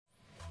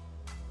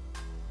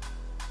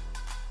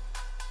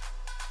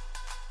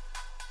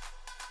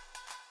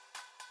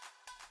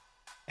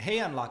Hey,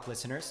 Unlock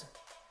listeners.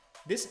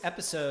 This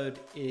episode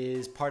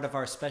is part of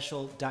our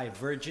special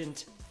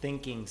Divergent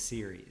Thinking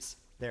series.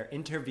 They're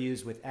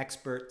interviews with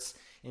experts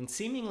in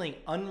seemingly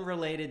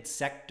unrelated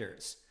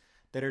sectors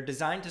that are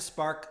designed to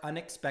spark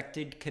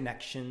unexpected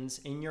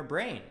connections in your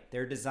brain.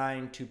 They're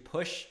designed to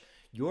push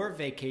your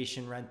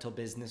vacation rental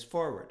business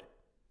forward.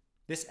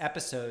 This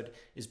episode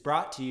is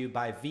brought to you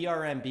by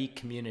VRMB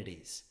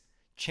Communities,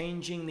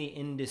 changing the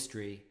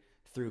industry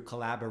through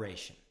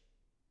collaboration.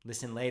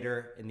 Listen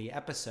later in the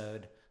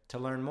episode to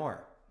learn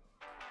more.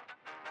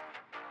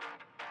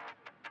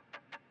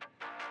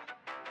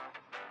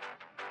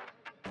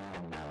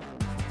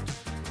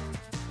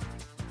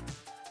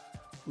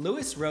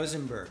 Louis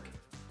Rosenberg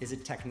is a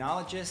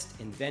technologist,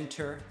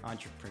 inventor,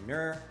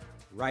 entrepreneur,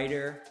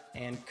 writer,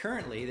 and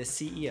currently the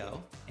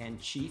CEO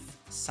and chief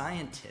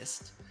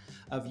scientist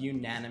of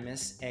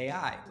Unanimous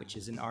AI, which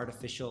is an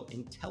artificial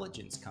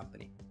intelligence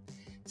company.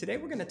 Today,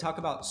 we're going to talk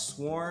about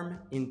swarm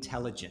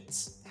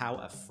intelligence, how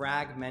a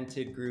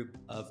fragmented group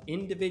of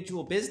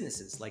individual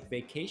businesses like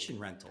vacation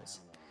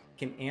rentals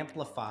can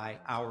amplify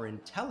our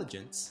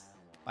intelligence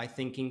by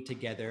thinking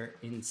together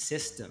in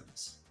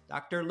systems.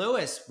 Dr.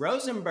 Louis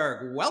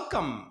Rosenberg,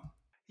 welcome.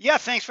 Yeah,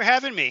 thanks for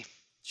having me.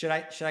 Should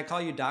I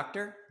call you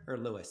Doctor or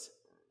Louis?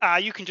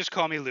 You can just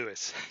call me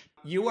Louis.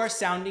 You are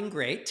sounding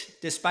great,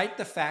 despite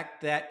the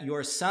fact that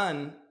your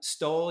son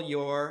stole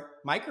your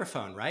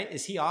microphone, right?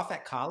 Is he off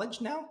at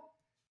college now?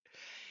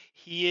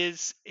 He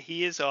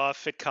is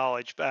off at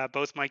college.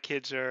 Both my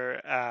kids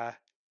are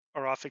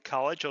off at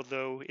college,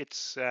 although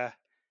it's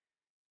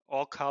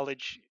all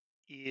college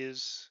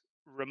is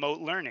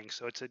remote learning,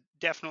 so it's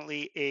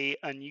definitely a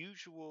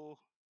unusual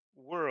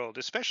world,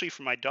 especially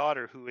for my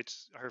daughter, who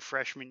it's her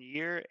freshman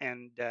year,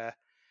 and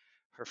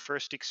her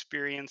first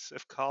experience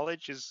of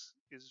college is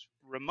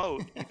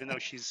remote, even though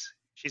she's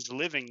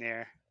living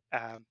there.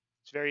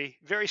 It's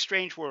very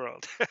strange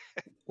world.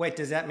 Wait,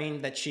 does that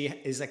mean that she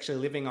is actually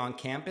living on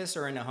campus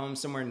or in a home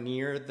somewhere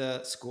near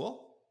the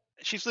school?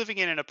 She's living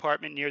in an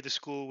apartment near the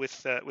school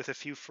with a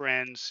few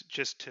friends,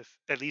 just to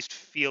at least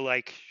feel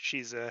like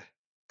she's a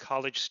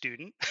college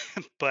student.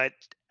 but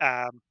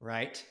um,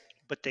 Right.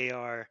 but they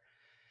are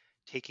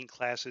taking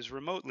classes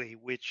remotely,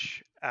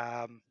 which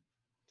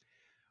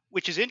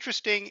is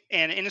interesting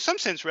and in some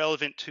sense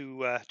relevant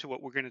to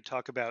what we're going to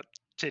talk about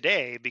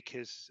today,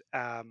 because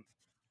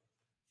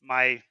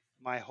my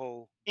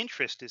whole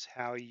interest is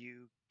how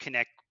you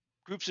connect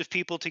groups of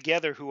people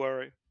together who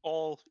are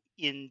all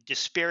in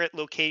disparate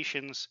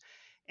locations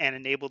and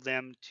enable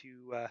them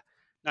to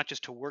not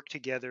just to work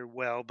together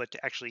well, but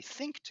to actually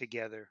think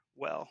together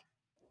well.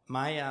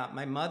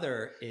 My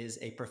mother is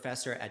a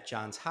professor at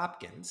Johns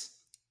Hopkins,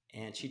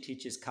 and she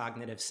teaches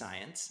cognitive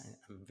science.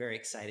 I'm very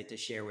excited to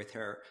share with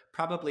her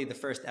probably the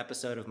first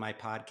episode of my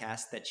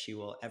podcast that she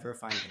will ever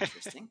find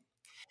interesting.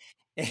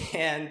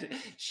 And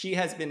she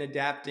has been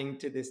adapting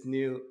to this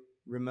new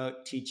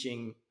remote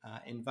teaching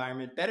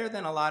environment better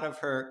than a lot of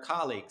her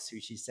colleagues who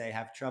she say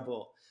have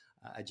trouble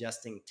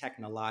adjusting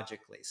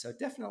technologically. So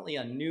definitely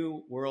a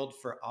new world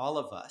for all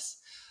of us.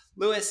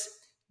 Louis,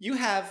 you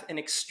have an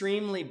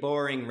extremely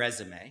boring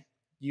resume.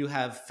 You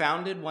have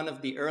founded one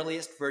of the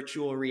earliest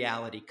virtual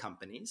reality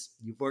companies.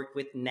 You've worked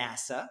with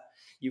NASA.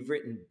 You've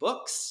written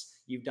books.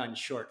 You've done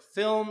short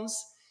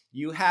films.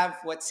 You have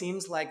what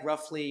seems like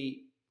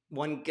roughly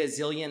 1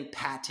 gazillion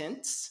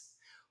patents.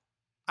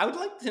 I would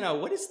like to know,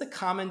 what is the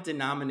common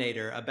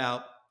denominator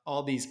about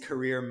all these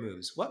career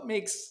moves? What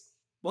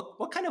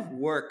kind of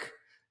work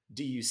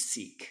do you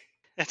seek?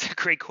 That's a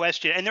great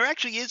question, and there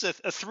actually is a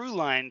through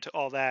line to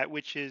all that,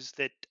 which is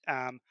that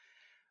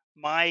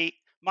my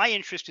my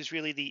interest is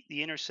really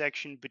the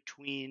intersection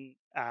between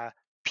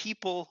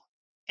people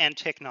and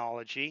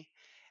technology,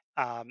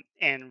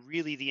 and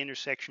really the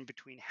intersection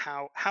between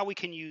how we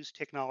can use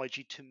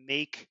technology to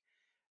make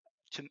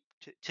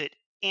to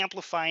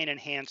amplify and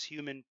enhance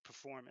human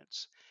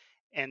performance.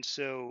 And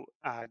so,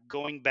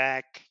 going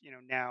back,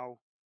 now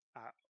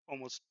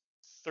almost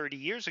 30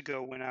 years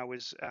ago, when I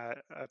was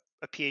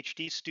a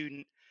PhD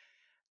student,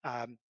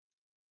 um,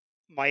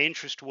 my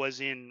interest was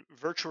in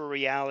virtual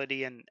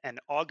reality and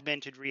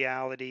augmented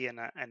reality, and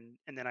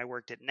then I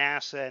worked at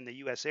NASA and the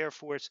U.S. Air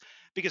Force,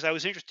 because I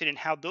was interested in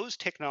how those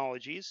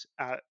technologies,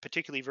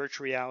 particularly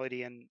virtual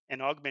reality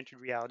and augmented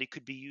reality,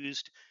 could be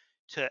used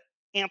to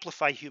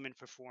amplify human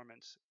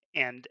performance.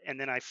 And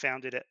then I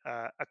founded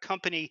a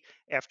company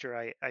after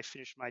I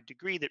finished my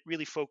degree that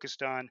really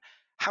focused on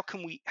how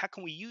can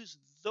we use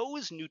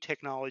those new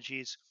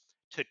technologies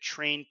to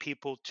train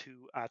people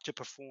to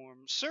perform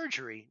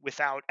surgery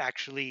without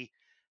actually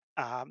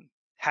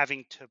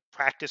having to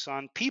practice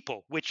on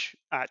people, which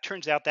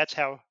turns out that's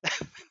how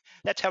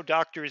that's how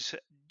doctors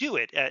do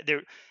it.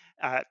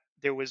 Uh,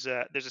 there's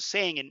a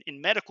saying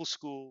in medical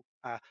school: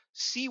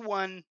 see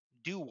one,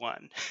 do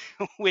one,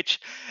 which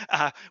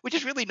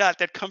is really not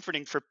that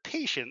comforting for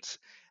patients.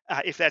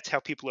 If that's how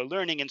people are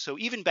learning. And so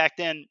even back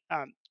then,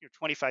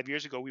 25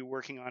 years ago, we were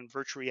working on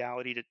virtual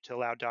reality to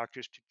allow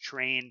doctors to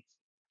train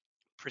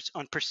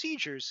on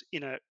procedures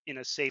in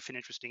a safe and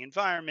interesting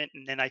environment.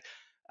 And then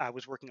I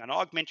was working on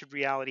augmented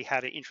reality, how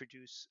to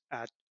introduce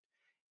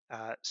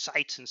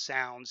sights and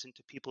sounds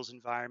into people's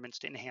environments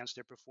to enhance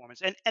their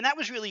performance, and that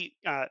was really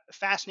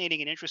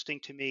fascinating and interesting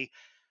to me.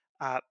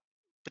 Uh,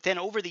 but then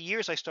over the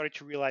years, I started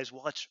to realize,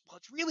 well, it's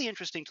really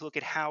interesting to look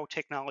at how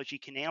technology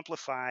can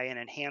amplify and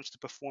enhance the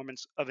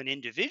performance of an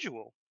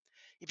individual.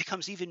 It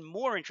becomes even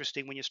more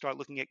interesting when you start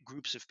looking at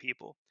groups of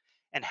people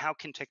and how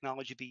can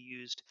technology be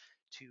used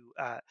to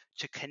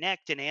to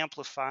connect and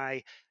amplify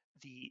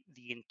the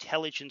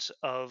intelligence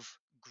of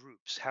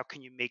groups. How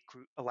can you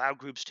allow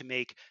groups to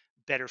make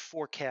better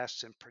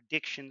forecasts and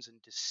predictions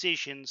and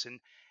decisions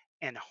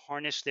and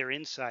harness their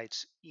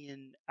insights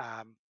in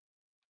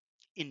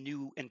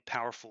new and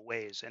powerful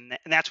ways? And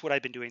that's what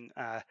I've been doing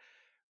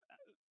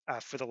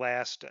for the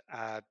last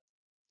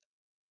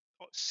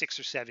 6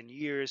 or 7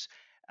 years.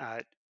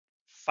 Uh,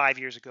 5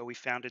 years ago, we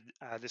founded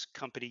this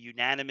company,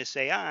 Unanimous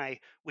AI,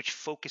 which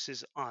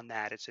focuses on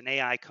that. It's an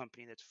AI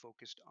company that's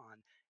focused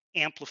on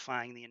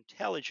amplifying the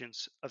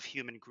intelligence of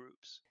human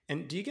groups.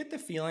 And do you get the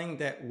feeling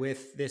that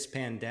with this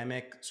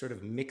pandemic sort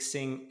of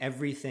mixing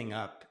everything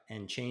up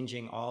and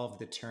changing all of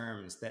the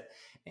terms, that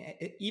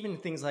even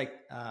things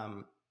like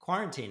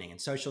quarantining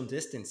and social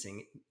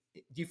distancing,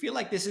 do you feel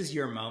like this is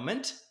your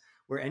moment?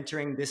 We're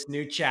entering this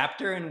new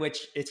chapter in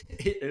which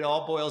it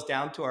all boils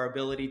down to our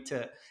ability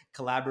to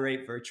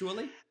collaborate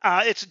virtually?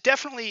 There's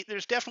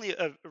definitely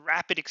a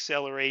rapid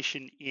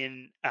acceleration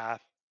in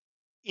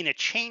a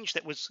change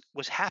that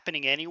was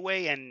happening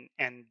anyway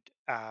and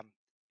um,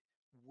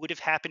 would have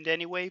happened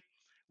anyway,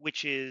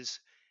 which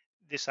is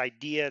this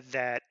idea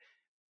that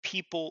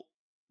people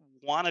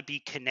want to be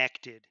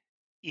connected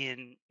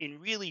in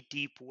really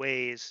deep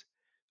ways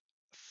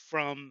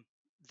from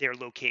their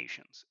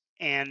locations.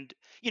 And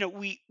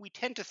we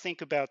tend to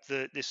think about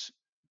the this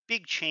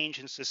big change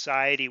in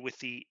society with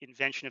the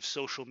invention of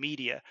social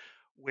media,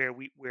 where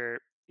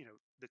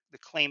the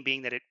claim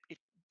being that it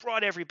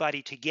brought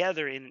everybody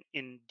together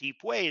in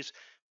deep ways.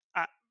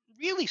 uh,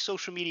 Really,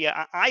 social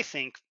media, I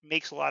think,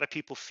 makes a lot of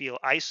people feel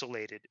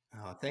isolated.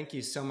 Oh, thank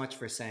you so much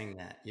for saying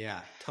that.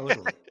 Yeah,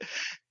 totally.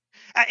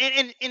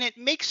 And it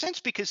makes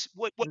sense because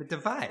And it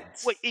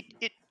divides. what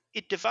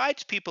it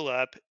divides people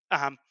up.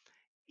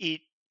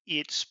 It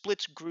it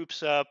splits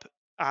groups up.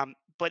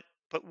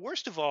 But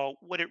worst of all,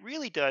 what it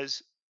really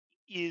does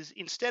is,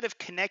 instead of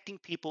connecting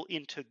people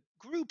into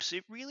groups,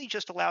 it really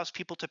just allows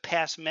people to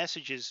pass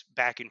messages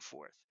back and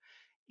forth.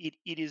 It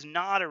is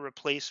not a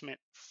replacement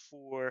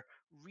for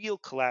real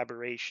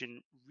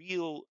collaboration,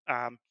 real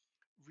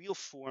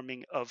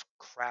forming of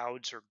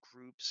crowds or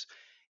groups.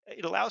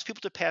 It allows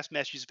people to pass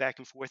messages back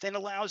and forth, and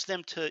allows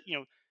them to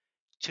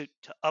to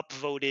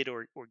upvote it,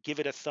 or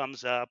give it a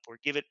thumbs up, or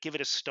give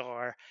it a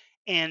star.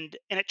 And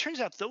it turns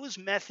out those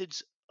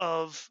methods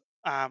of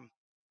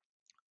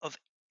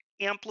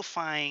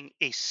amplifying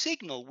a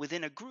signal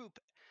within a group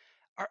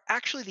are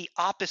actually the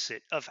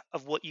opposite of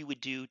what you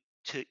would do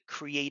to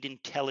create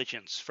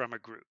intelligence from a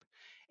group.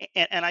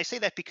 And I say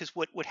that because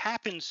what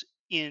happens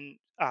in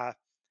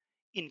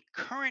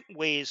current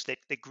ways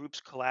that groups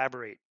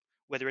collaborate,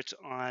 whether it's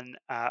on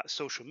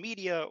social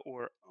media,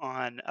 or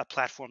on a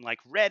platform like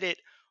Reddit,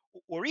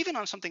 or even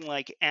on something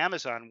like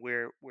Amazon,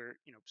 where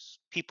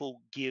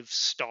people give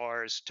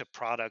stars to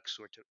products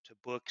or to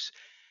books.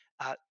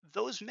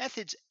 Those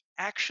methods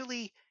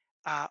actually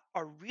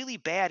are really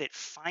bad at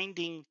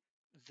finding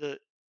the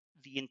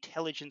the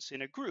intelligence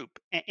in a group.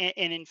 And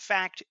in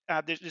fact,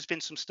 there's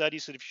been some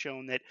studies that have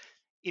shown that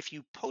if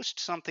you post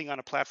something on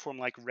a platform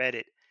like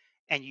Reddit,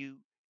 and you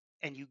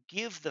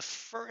give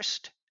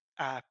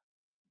uh,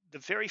 the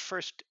very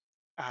first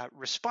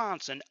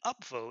response an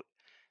upvote,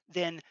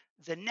 then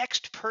the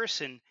next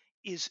person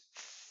is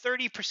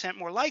 30%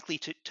 more likely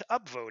to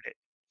upvote it.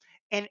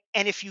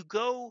 And if you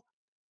go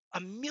a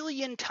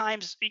million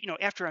times,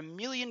 after a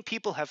million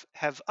people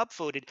have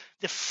upvoted,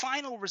 the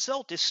final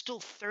result is still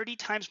 30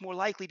 times more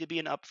likely to be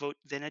an upvote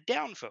than a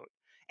downvote.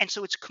 And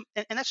so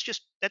and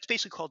that's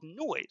basically called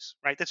noise,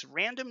 right? That's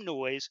random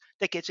noise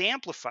that gets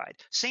amplified.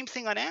 Same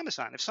thing on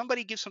Amazon. If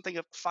somebody gives something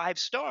a 5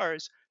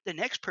 stars, the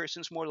next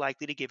person's more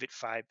likely to give it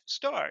 5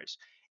 stars.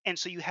 And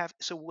so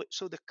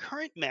so the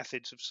current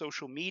methods of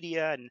social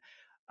media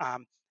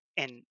um,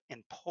 and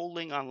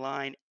polling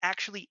online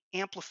actually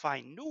amplify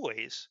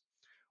noise.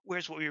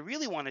 Whereas what we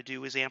really want to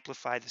do is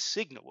amplify the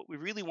signal. What we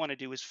really want to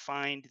do is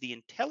find the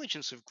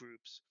intelligence of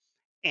groups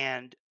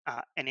and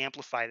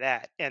amplify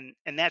that. And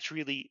that's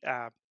really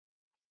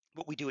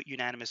what we do at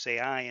Unanimous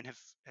AI, and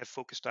have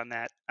focused on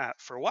that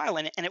for a while.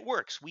 And it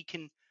works. We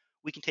can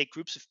take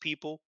groups of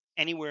people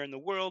anywhere in the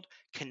world,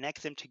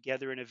 connect them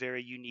together in a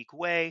very unique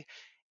way,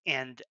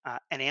 and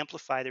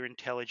amplify their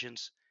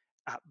intelligence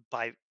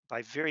by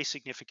very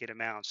significant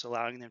amounts,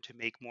 allowing them to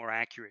make more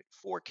accurate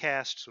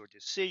forecasts or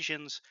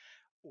decisions,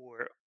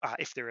 or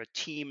if they're a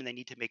team and they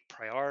need to make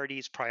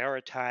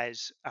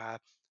prioritize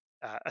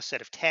a set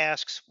of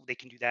tasks, they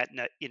can do that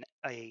in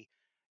a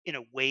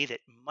way that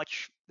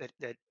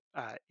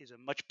is a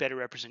much better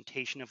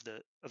representation of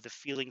the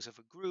feelings of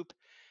a group.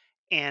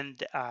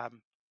 And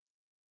um,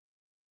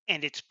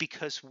 and it's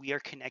because we are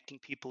connecting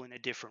people in a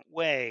different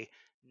way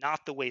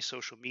not the way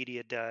social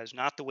media does,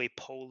 not the way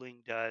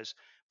polling does,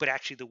 but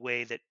actually the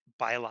way that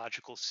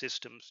biological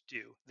systems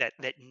do, that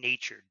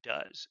nature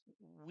does.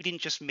 We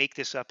didn't just make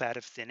this up out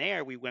of thin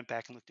air. We went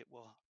back and looked at,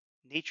 well,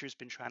 nature's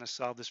been trying to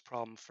solve this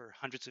problem for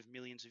hundreds of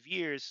millions of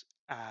years.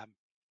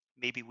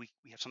 Maybe we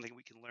have something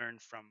we can learn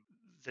from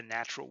the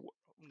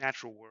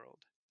natural world.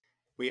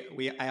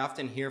 I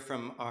often hear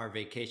from our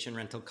vacation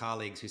rental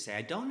colleagues who say,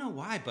 I don't know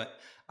why, but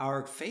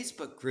our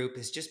Facebook group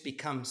has just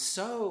become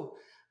so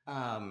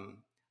um,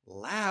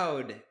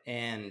 loud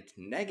and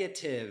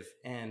negative.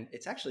 And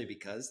it's actually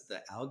because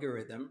the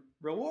algorithm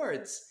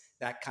rewards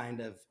that kind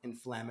of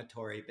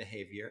inflammatory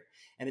behavior.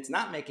 And it's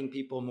not making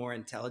people more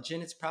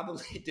intelligent. It's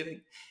probably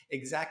doing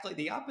exactly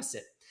the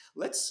opposite.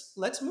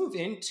 Let's move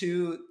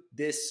into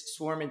this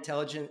swarm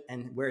intelligence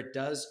and where it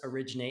does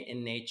originate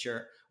in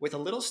nature with a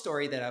little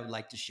story that I would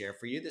like to share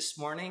for you this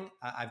morning.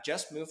 I've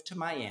just moved to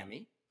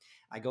Miami.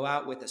 I go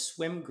out with a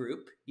swim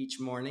group each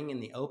morning in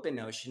the open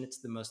ocean. It's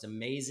the most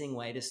amazing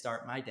way to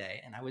start my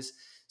day. And I was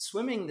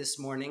swimming this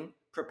morning,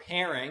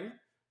 preparing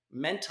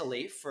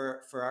mentally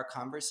for our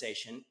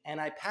conversation. And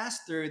I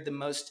passed through the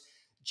most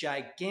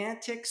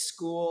gigantic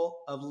school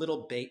of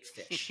little bait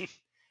fish.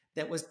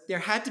 There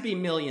had to be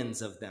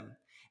millions of them.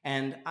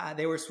 And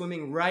they were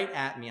swimming right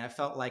at me. I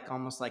felt like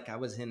almost like I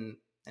was in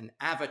an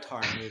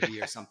Avatar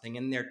movie or something.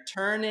 And they're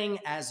turning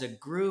as a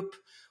group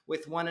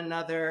with one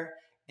another.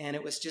 And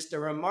it was just a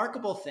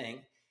remarkable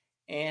thing.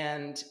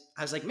 And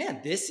I was like,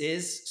 man, this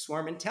is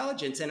swarm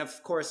intelligence. And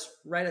of course,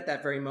 right at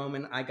that very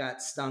moment, I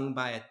got stung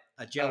by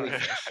a All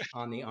right. jellyfish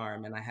on the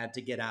arm and I had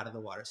to get out of the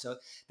water. So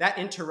that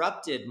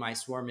interrupted my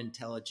swarm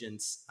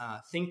intelligence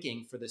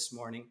thinking for this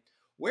morning.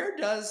 Where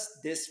does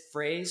this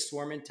phrase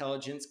swarm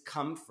intelligence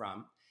come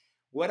from?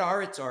 What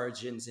are its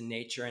origins in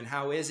nature and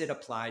how is it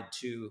applied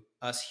to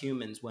us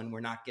humans when we're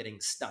not getting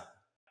stung?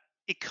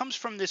 It comes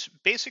from this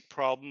basic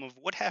problem of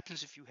what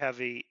happens if you have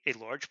a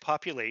large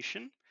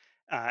population,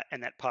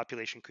 and that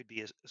population could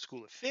be a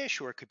school of fish,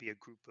 or it could be a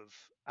group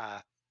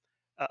of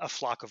a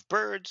flock of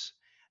birds,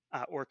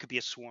 or it could be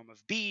a swarm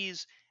of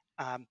bees.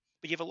 But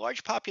you have a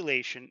large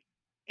population,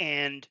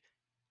 and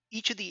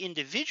each of the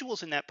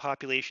individuals in that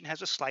population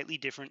has a slightly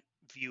different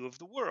view of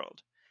the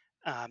world.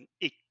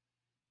 It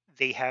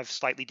They have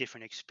slightly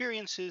different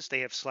experiences.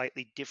 They have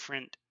slightly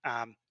different,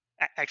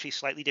 actually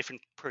slightly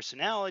different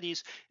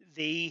personalities.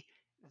 They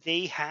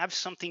they have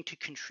something to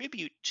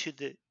contribute to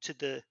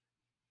the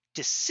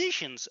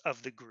decisions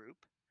of the group.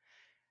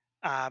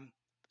 Um,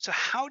 so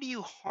how do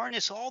you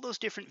harness all those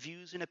different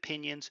views and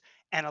opinions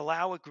and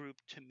allow a group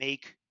to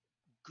make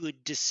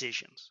good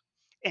decisions?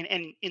 And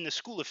in the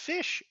school of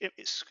fish,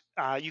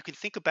 you can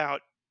think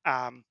about,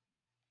 um,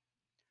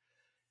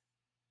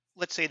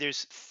 let's say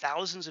there's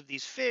thousands of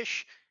these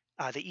fish.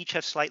 They each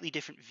have slightly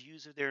different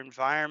views of their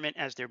environment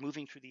as they're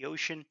moving through the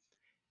ocean.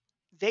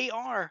 They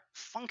are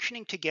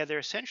functioning together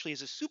essentially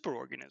as a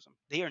superorganism.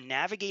 They are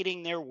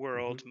navigating their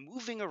world, Mhm.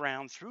 moving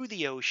around through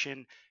the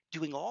ocean,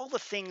 doing all the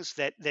things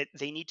that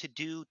they need to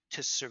do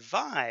to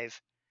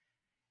survive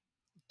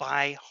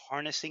by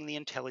harnessing the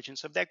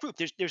intelligence of that group.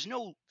 There's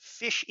no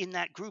fish in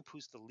that group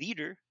who's the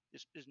leader.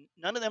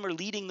 None of them are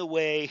leading the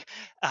way.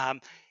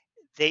 Um,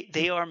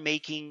 they are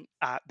making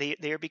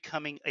they are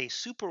becoming a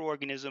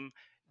superorganism.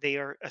 They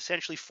are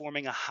essentially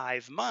forming a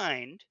hive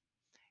mind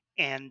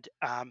and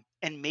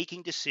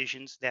making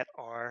decisions that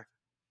are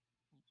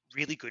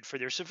really good for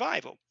their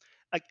survival.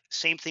 Like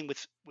same thing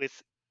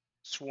with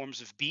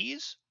swarms of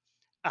bees.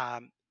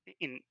 Um,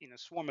 in a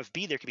swarm of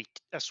bee, there could be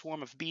a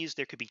swarm of bees.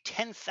 There could be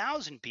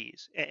 10,000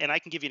 bees, and I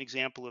can give you an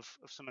example of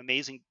some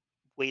amazing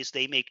ways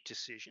they make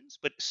decisions.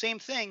 But same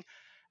thing.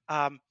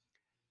 Um,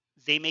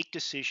 they make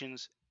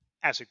decisions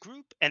as a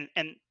group, and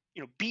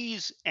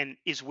bees and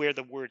is where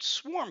the word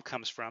swarm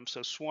comes from.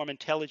 So swarm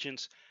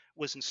intelligence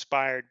was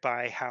inspired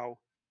by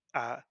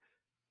uh,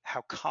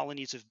 how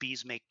colonies of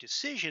bees make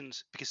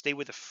decisions because they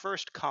were the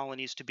first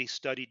colonies to be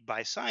studied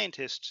by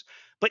scientists.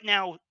 But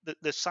now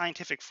the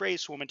scientific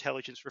phrase swarm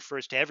intelligence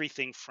refers to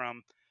everything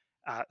from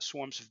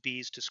swarms of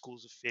bees to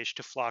schools of fish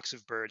to flocks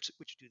of birds,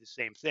 which do the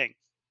same thing.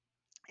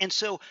 And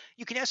so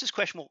you can ask this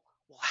question, well,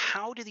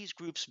 how do these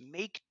groups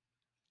make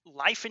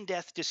life and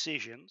death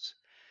decisions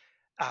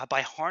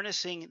by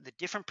harnessing the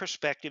different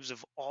perspectives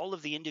of all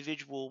of the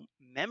individual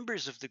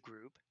members of the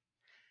group?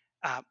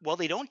 Well,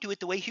 they don't do it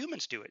the way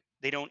humans do it.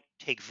 They don't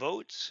take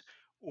votes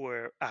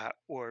or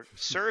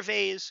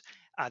surveys.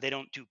 They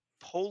don't do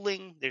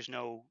polling. There's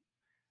no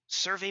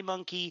survey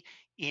monkey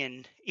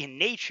in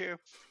nature.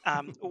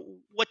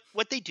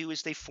 What they do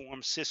is they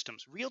form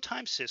systems, real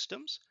time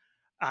systems.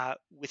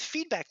 With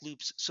feedback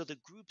loops, so the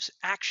groups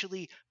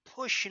actually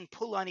push and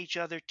pull on each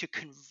other to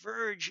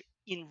converge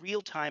in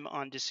real time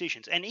on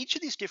decisions. And each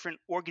of these different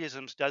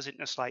organisms does it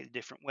in a slightly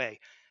different way.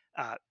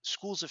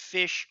 Schools of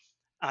fish,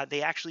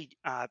 they actually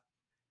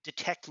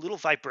detect little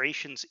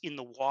vibrations in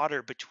the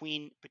water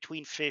between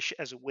fish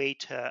as a way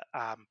to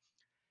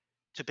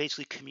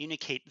basically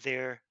communicate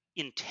their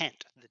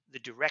intent, the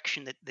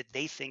direction that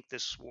they think the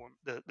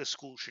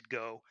school should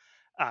go.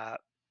 Uh,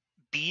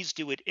 Bees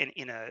do it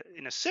in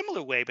a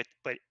similar way,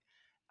 but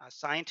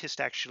scientists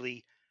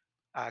actually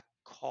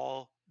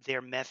call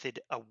their method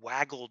a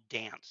waggle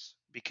dance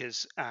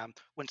because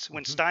when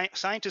Mhm.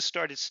 scientists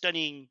started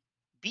studying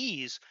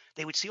bees,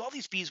 they would see all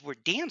these bees were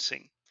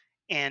dancing,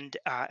 and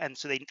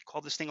so they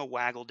call this thing a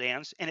waggle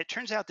dance. And it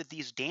turns out that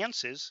these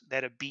dances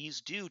that a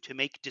bees do to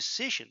make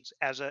decisions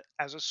as a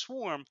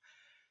swarm,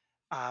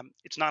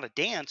 it's not a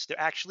dance. They're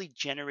actually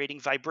generating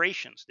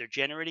vibrations. They're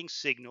generating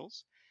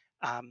signals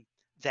um,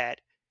 that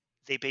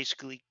they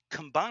basically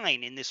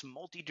combine in this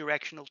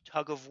multi-directional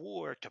tug of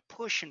war to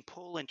push and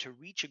pull and to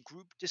reach a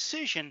group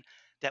decision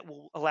that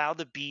will allow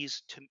the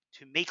bees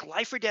to make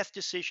life or death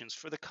decisions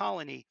for the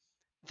colony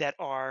that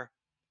are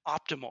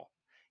optimal.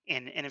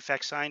 And in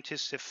fact,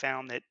 scientists have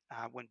found that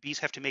when bees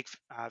have to make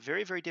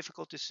very, very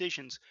difficult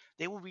decisions,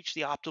 they will reach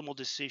the optimal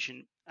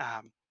decision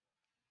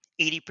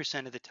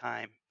 80% of the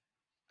time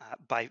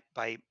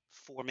by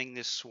forming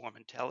this swarm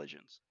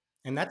intelligence.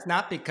 And that's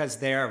not because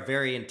they are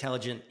very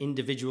intelligent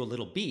individual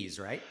little bees,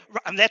 right?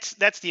 And that's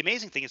the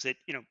amazing thing is that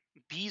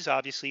bees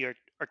obviously are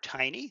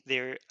tiny.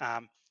 Their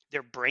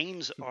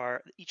brains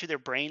are each of their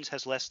brains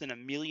has less than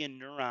 1 million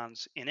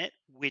neurons in it,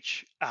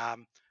 which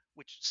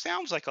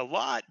sounds like a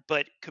lot,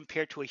 but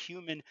compared to a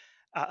human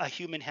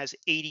has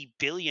 80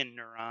 billion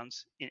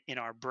neurons in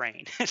our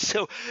brain.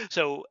 So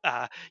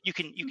you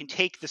can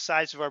take the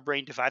size of our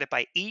brain, divide it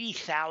by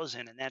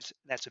 80,000, and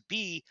that's a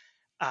bee.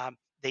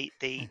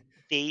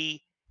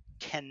 They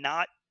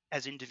cannot,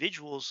 as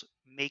individuals,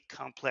 make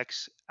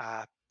complex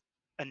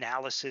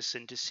analysis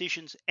and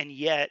decisions. And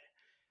yet,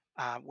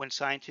 when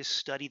scientists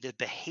study the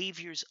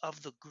behaviors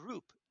of the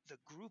group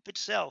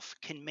itself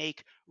can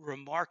make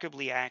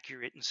remarkably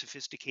accurate and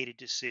sophisticated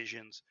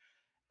decisions.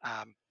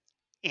 Um,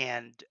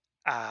 and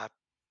uh,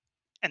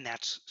 and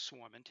that's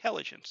swarm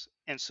intelligence.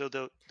 And so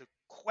the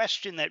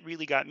question that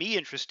really got me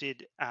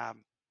interested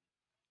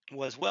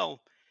was,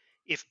 well,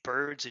 if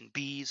birds and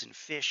bees and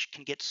fish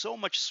can get so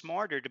much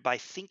smarter by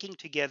thinking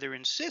together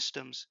in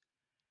systems,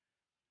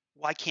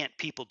 why can't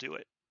people do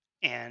it?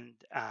 And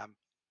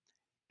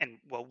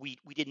well, we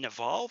didn't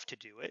evolve to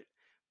do it,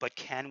 but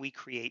can we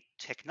create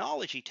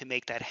technology to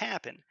make that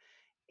happen?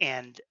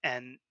 And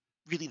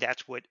really,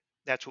 that's what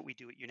we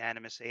do at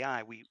Unanimous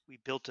AI. We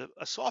built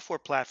a software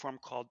platform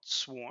called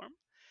Swarm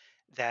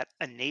that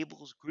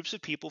enables groups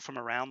of people from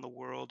around the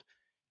world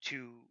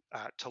to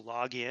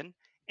log in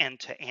and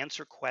to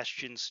answer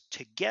questions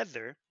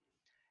together.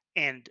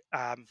 And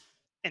um,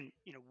 and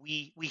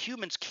we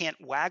humans can't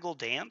waggle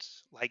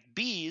dance like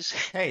bees.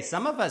 Hey,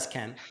 some of us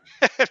can.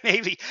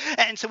 Maybe.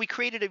 And so we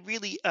created a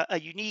really a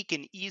unique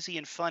and easy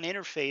and fun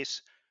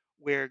interface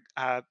where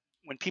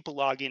when people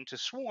log into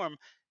Swarm,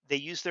 they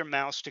use their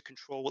mouse to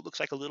control what looks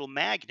like a little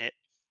magnet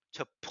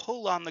to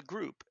pull on the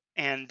group.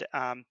 And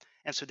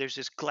so there's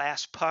this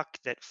glass puck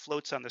that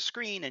floats on the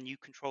screen, and you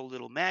control a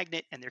little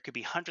magnet, and there could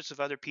be hundreds of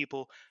other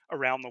people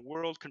around the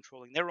world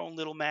controlling their own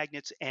little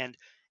magnets, and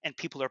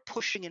people are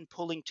pushing and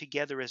pulling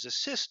together as a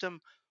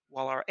system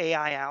while our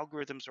AI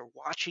algorithms are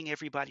watching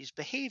everybody's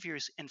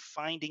behaviors and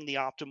finding the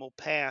optimal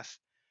path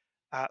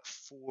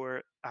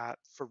for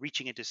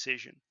reaching a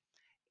decision.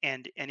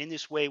 And in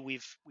this way,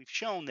 we've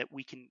shown that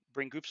we can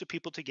bring groups of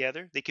people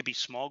together. They could be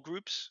small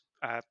groups,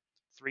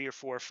 3 or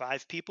 4 or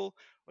 5 people,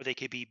 or they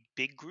could be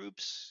big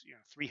groups,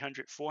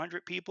 300,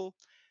 400 people.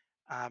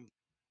 Um,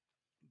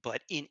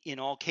 but in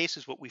all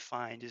cases, what we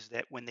find is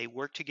that when they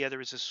work together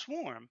as a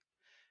swarm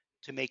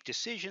to make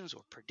decisions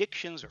or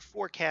predictions or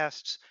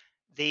forecasts,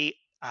 they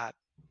uh,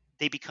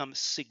 they become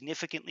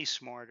significantly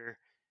smarter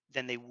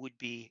than they would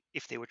be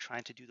if they were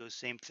trying to do those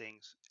same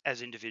things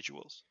as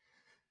individuals.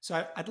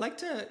 So I'd like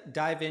to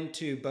dive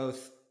into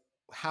both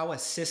how a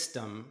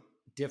system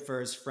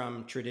differs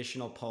from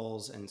traditional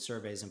polls and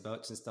surveys and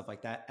votes and stuff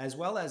like that, as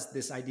well as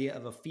this idea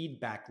of a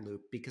feedback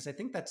loop, because I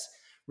think that's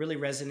really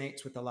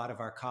resonates with a lot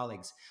of our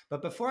colleagues.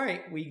 But before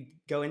we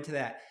go into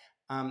that,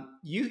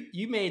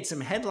 you made some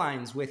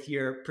headlines with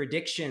your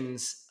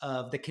predictions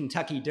of the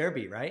Kentucky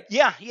Derby, right?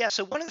 Yeah.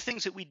 So one of the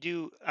things that we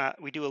do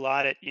a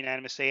lot at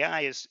Unanimous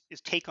AI is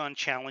take on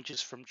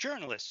challenges from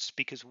journalists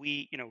because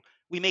we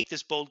make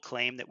this bold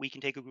claim that we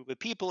can take a group of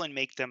people and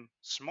make them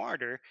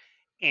smarter,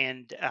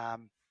 and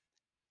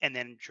and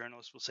then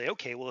journalists will say,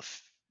 okay, well,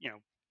 if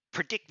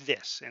predict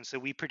this. And so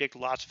we predict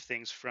lots of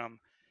things from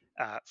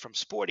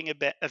sporting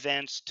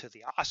events to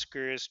the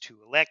Oscars to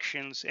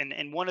elections.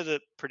 And one of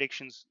the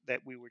predictions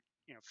that we were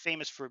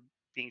famous for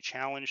being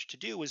challenged to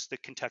do was the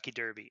Kentucky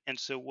Derby. And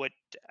so what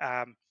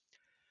and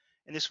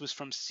this was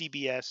from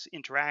CBS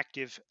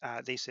Interactive.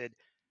 They said,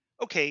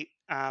 okay,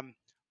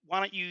 why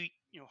don't you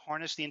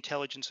harness the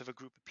intelligence of a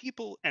group of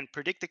people and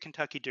predict the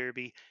Kentucky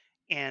Derby,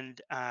 and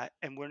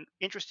we're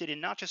interested in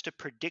not just a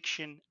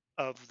prediction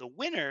of the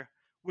winner.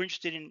 We're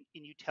interested in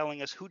you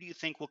telling us who do you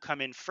think will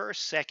come in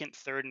first, second,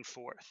 third, and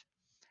fourth.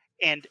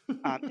 And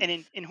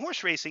in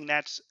horse racing,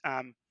 that's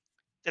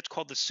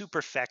called the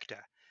superfecta.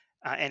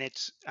 And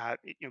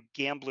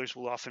gamblers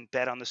will often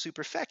bet on the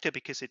superfecta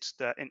because it's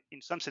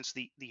in some sense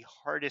the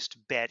hardest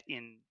bet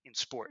in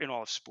sport, in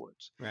all of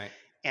sports. Right.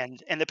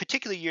 And the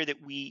particular year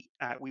that we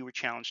were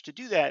challenged to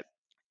do that,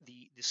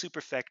 the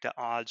superfecta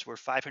odds were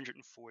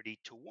 540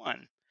 to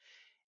 1.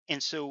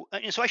 And so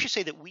I should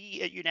say that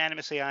we at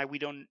Unanimous AI, we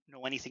don't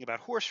know anything about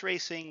horse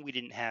racing. We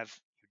didn't have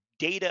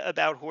data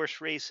about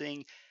horse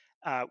racing.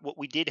 What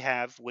we did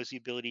have was the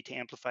ability to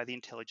amplify the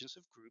intelligence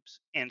of groups,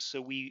 and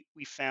so we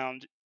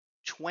found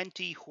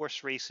 20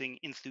 horse racing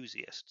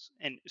enthusiasts,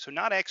 and so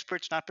not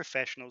experts, not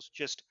professionals,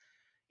 just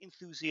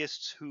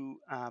enthusiasts who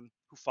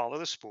follow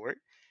the sport,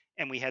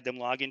 and we had them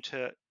log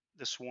into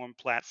the Swarm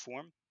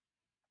platform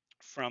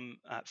from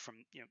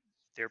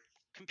their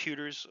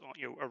computers,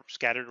 are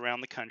scattered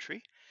around the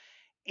country,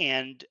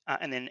 and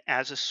then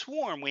as a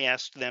swarm, we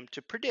asked them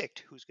to predict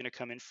who's going to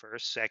come in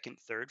first, second,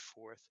 third,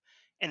 fourth,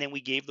 and then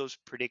we gave those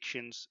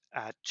predictions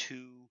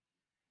to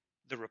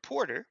the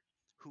reporter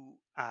who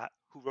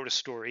wrote a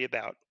story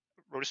about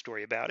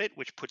it,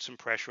 which put some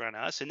pressure on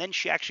us. And then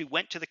she actually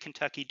went to the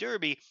Kentucky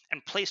Derby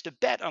and placed a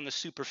bet on the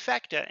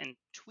superfecta and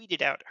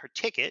tweeted out her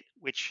ticket,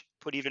 which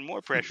put even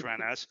more pressure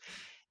on us.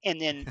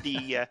 And then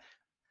the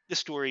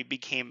story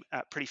became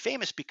pretty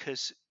famous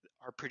because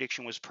our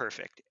prediction was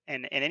perfect,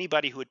 and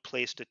anybody who had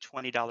placed a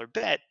 $20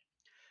 bet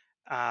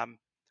um,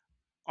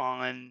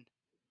 on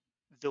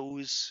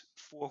those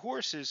four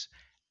horses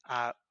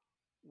uh,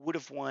 would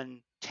have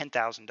won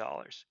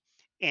 $10,000.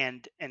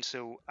 And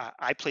so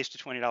I placed a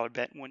 $20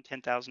 bet and won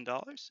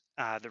 $10,000.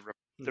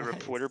 The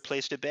reporter Nice.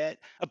 placed a bet.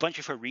 A bunch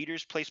of her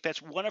readers placed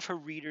bets. One of her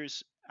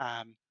readers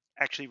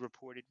actually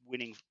reported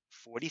winning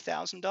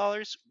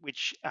 $40,000,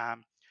 which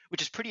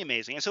is pretty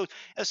amazing. And so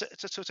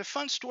it's a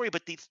fun story.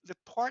 But the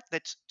part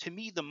that's to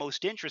me the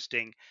most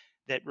interesting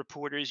that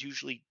reporters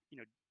usually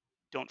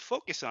don't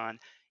focus on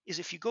is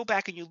if you go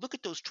back and you look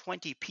at those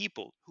 20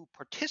 people who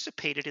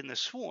participated in the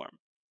swarm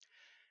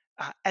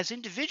as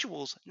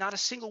individuals, not a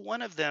single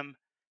one of them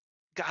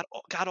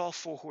got all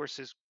four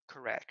horses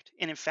correct.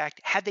 And in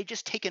fact, had they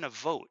just taken a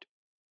vote,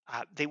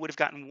 they would have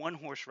gotten one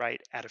horse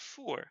right out of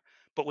four.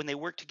 But when they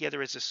worked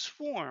together as a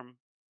swarm,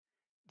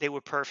 they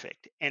were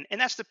perfect. And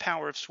that's the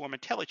power of swarm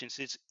intelligence.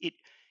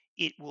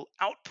 It will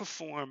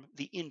outperform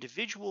the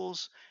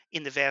individuals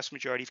in the vast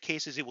majority of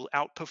cases. It will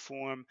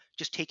outperform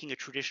just taking a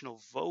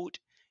traditional vote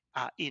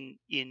in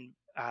the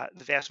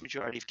vast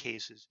majority of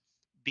cases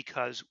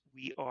because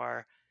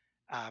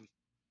um,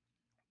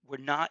 we're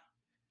not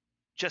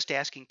just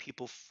asking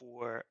people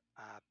for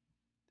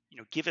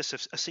give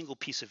us a single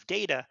piece of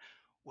data.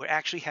 We're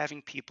actually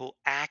having people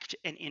act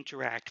and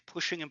interact,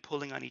 pushing and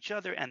pulling on each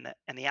other, and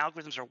the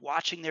algorithms are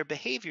watching their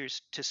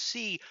behaviors to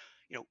see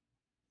you know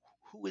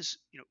who is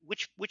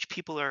which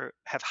people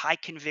have high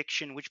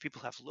conviction, which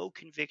people have low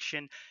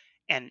conviction,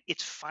 and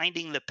it's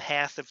finding the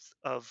path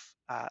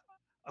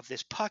of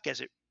this puck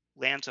as it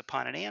lands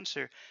upon an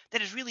answer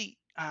that is really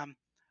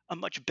a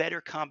much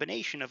better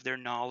combination of their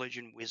knowledge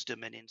and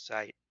wisdom and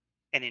insight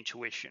and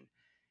intuition,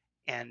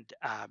 and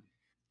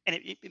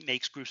it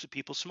makes groups of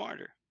people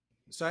smarter.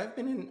 So I've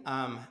been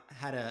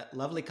had a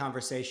lovely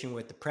conversation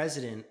with the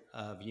president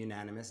of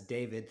Unanimous,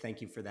 David.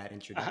 Thank you for that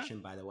Uh-huh. introduction,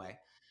 by the way.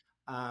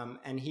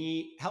 And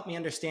he helped me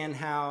understand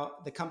how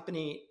the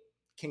company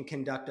can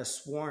conduct a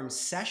swarm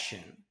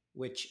session,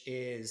 which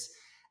is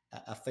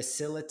a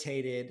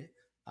facilitated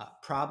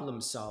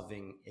problem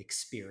solving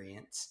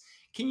experience.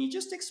 Can you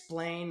just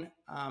explain,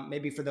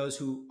 maybe for those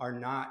who are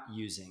not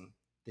using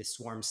this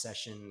swarm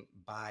session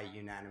by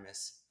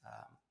Unanimous,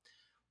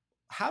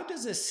 how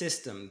does a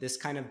system, this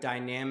kind of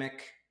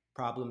dynamic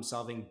problem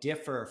solving,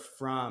 differ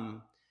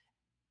from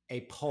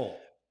a poll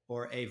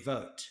or a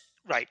vote?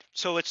 Right.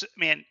 So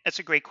man, that's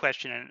a great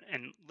question,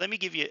 and let me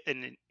give you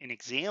an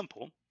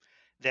example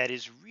that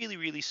is really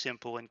really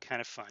simple and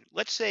kind of fun.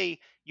 Let's say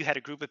you had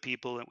a group of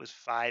people, and it was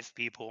five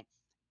people,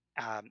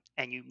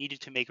 and you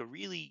needed to make a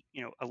really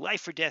a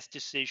life or death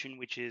decision,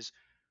 which is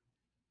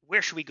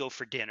where should we go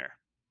for dinner,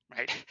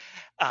 right?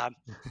 um,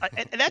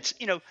 and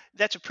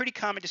that's a pretty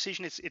common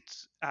decision.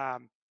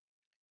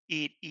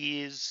 It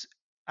is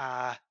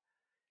uh,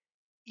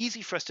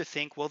 easy for us to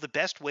think, well, the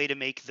best way to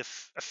make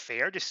a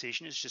fair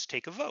decision is just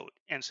take a vote.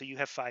 And so you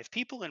have five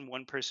people, and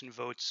one person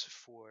votes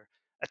for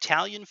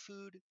Italian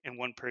food, and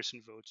one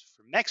person votes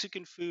for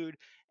Mexican food,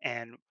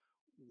 and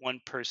one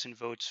person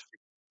votes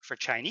for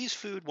Chinese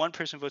food, one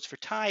person votes for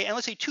Thai, and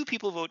let's say two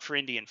people vote for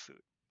Indian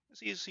food.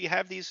 So you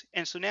have these,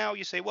 and so now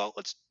you say, well,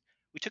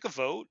 we took a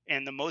vote,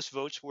 and the most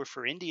votes were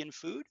for Indian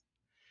food,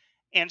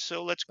 and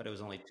so let's But it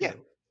was only yeah,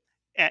 two.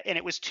 and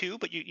it was two,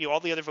 but all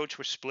the other votes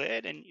were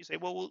split, and you say,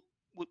 well,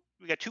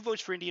 we got two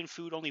votes for Indian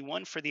food, only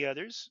one for the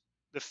others.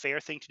 The fair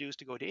thing to do is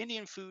to go to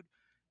Indian food,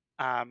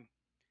 um,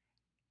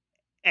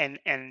 and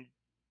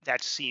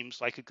that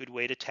seems like a good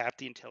way to tap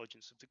the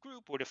intelligence of the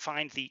group or to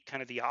find the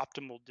kind of the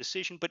optimal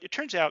decision. But it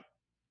turns out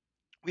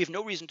we have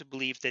no reason to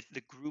believe that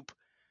the group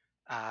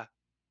uh,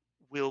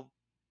 will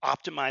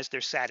optimize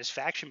their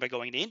satisfaction by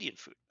going to Indian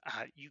food.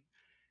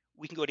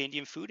 We can go to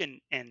Indian food,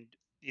 and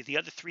the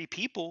other three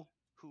people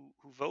who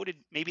voted,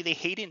 maybe they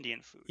hate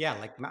Indian food. Yeah,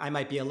 like I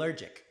might be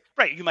allergic.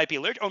 Right, you might be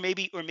allergic, or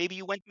maybe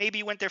you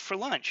went there for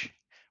lunch,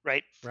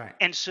 right? Right.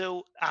 And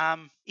so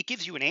it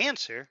gives you an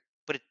answer,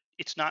 but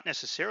it's not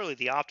necessarily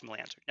the optimal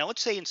answer. Now,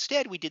 let's say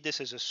instead we did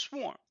this as a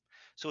swarm.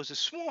 So as a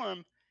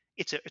swarm,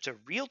 it's a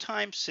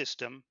real-time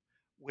system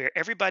where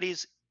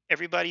everybody's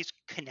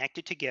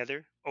connected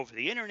together over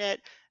the internet.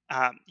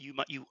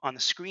 You on the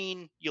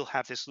screen, you'll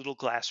have this little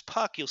glass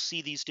puck. You'll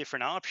see these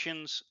different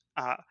options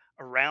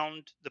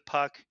around the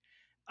puck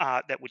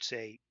that would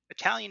say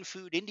Italian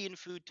food, Indian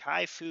food,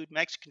 Thai food,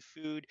 Mexican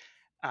food,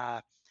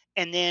 uh,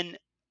 and then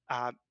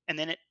and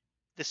then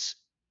this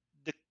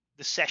the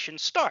the session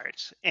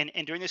starts, and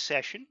during the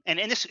session, and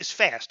this is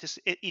fast.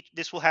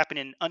 This will happen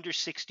in under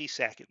 60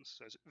 seconds,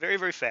 so it's very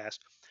very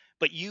fast.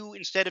 But you,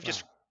 instead of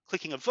just Wow.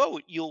 clicking a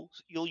vote, you'll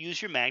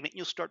use your magnet and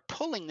you'll start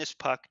pulling this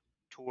puck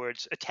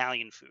towards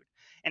Italian food,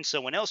 and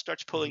someone else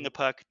starts pulling Hmm. the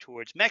puck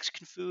towards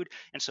Mexican food,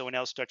 and someone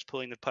else starts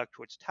pulling the puck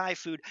towards Thai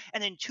food,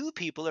 and then two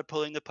people are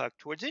pulling the puck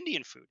towards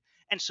Indian food.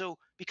 And so,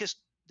 because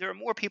there are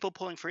more people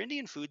pulling for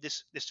Indian food,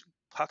 this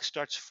puck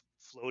starts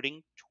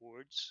floating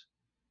towards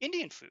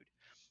Indian food.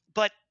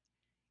 But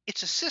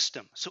it's a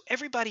system. So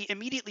everybody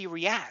immediately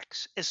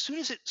reacts. As soon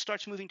as it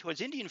starts moving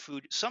towards Indian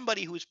food,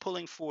 somebody who is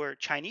pulling for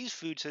Chinese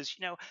food says,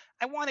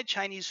 I wanted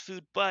Chinese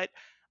food, but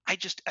I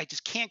just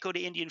can't go to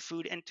Indian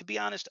food. And to be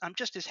honest, I'm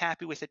just as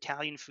happy with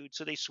Italian food.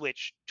 So they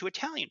switch to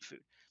Italian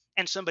food.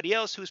 And somebody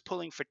else who's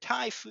pulling for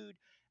Thai food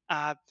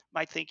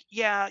might think,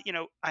 yeah,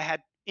 I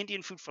had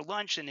Indian food for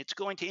lunch and it's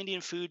going to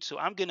Indian food. So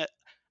I'm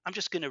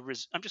just gonna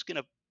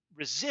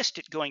resist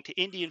it going to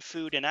Indian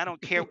food, and I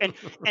don't care.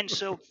 And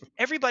so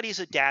everybody's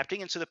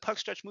adapting, and so the puck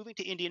starts moving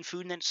to Indian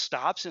food and then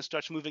stops and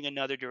starts moving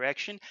another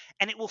direction,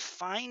 and it will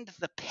find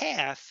the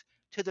path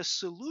to the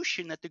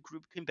solution that the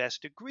group can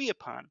best agree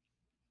upon.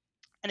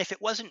 And if it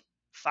wasn't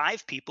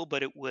five people,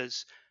 but it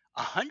was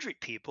 100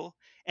 people,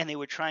 and they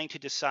were trying to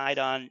decide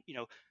on,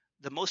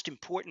 the most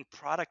important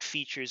product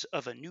features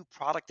of a new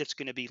product that's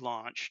going to be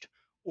launched,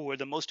 or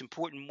the most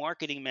important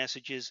marketing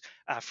messages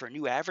for a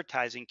new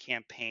advertising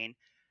campaign,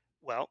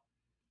 well,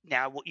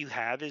 now what you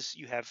have is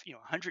you have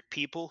 100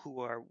 people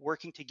who are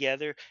working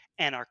together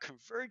and are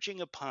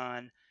converging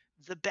upon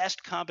the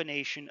best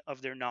combination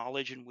of their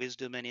knowledge and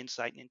wisdom and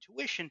insight and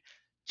intuition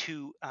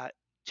to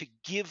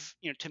give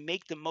to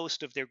make the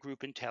most of their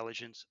group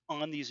intelligence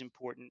on these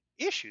important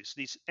issues.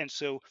 These and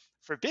so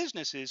for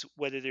businesses,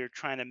 whether they're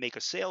trying to make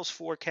a sales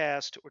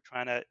forecast or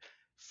trying to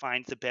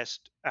find the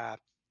best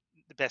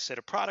set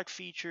of product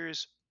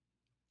features,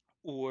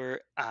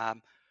 or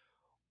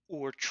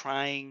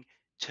trying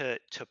to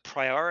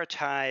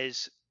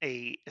prioritize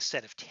a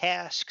set of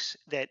tasks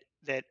that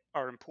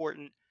are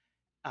important,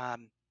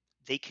 um,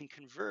 they can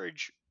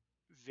converge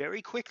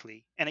very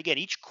quickly. And again,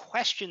 each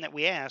question that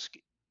we ask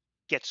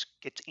gets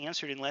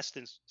answered in less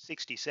than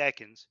 60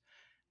 seconds.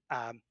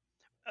 Um,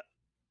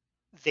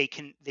 they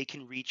can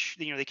reach,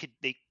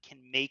 they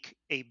can make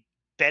a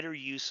better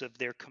use of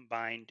their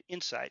combined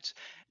insights.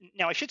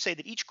 Now I should say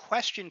that each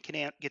question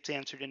gets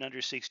answered in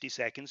under 60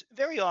 seconds.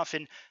 Very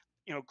often,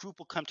 a group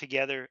will come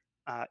together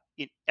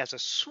as a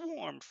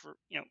swarm for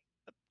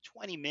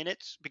 20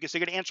 minutes, because they're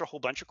going to answer a whole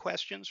bunch of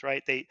questions,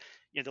 right?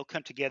 They'll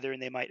come together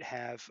and they might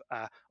have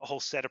a whole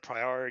set of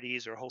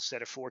priorities or a whole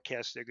set of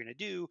forecasts they're going to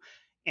do.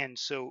 And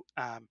so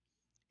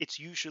it's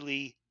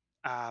usually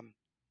um,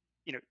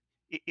 you know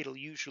it'll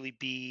usually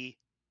be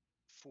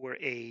for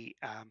a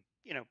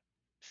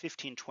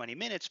 15-20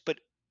 minutes, but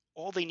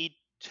all they need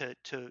to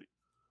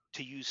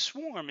use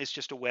Swarm is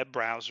just a web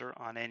browser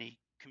on any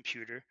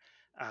computer.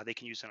 They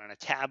can use it on a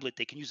tablet,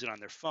 they can use it on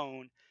their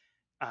phone,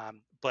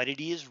 but it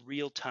is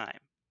real time.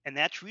 And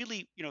that's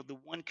really, the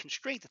one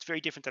constraint that's very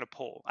different than a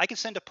poll. I can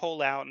send a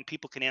poll out and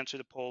people can answer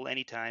the poll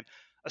anytime.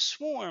 A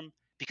swarm,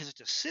 because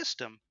it's a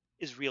system,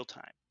 is real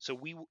time. So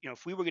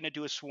if we were going to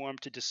do a swarm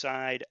to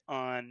decide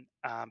on,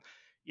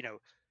 you know,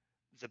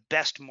 the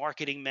best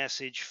marketing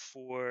message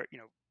for,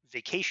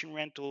 vacation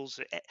rentals,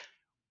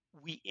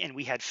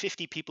 we had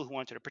 50 people who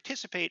wanted to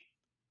participate,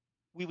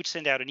 we would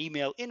send out an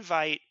email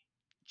invite,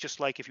 just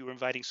like if you were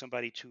inviting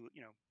somebody to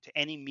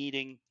any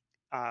meeting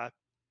uh,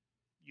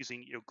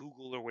 using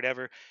Google or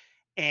whatever,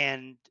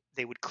 and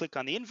they would click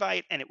on the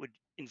invite and it would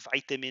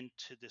invite them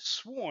into the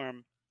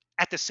swarm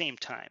at the same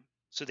time.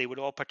 So they would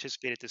all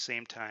participate at the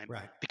same time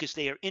Right. because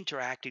they are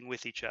interacting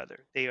with each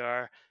other. They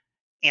are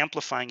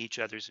amplifying each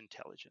other's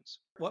intelligence.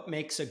 What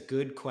makes a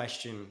good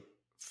question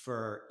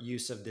for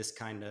use of this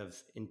kind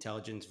of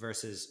intelligence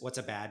versus what's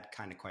a bad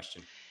kind of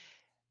question?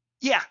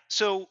 Yeah.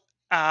 So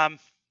um,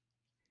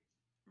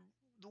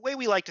 the way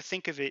we like to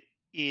think of it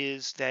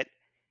is that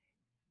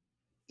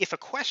if a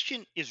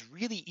question is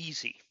really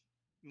easy,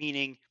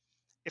 meaning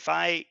if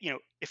I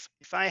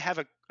have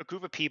a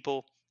group of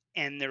people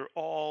and they're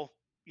all,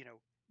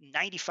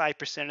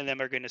 95% of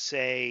them are going to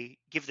say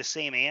give the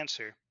same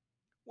answer,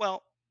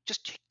 well,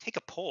 just take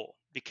a poll,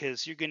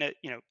 because you're going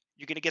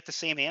to get the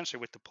same answer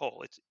with the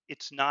poll.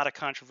 It's not a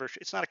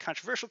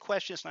controversial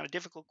question, it's not a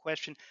difficult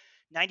question.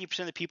 90%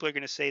 of the people are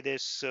going to say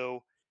this,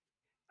 so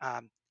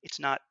it's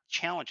not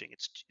challenging.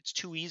 It's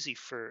too easy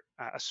for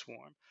a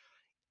swarm.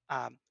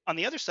 On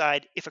the other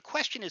side, if a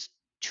question is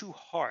too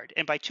hard,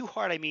 and by too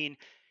hard I mean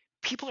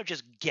people are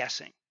just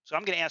guessing. So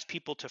I'm going to ask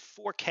people to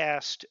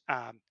forecast.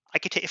 I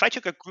could take if I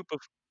took a group of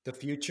The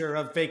future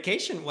of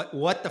vacation,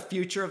 what the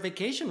future of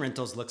vacation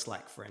rentals looks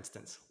like, for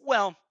instance.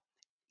 Well,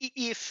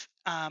 if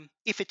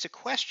it's a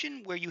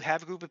question where you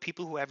have a group of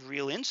people who have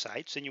real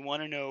insights and you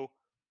want to know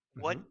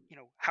what, Hmm.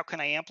 how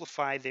can I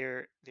amplify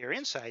their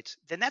insights,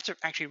 then that's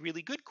actually a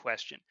really good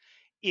question.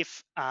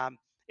 If um,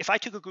 if I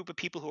took a group of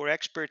people who are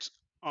experts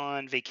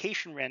on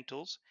vacation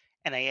rentals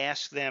and I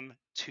asked them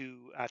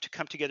to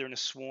come together in a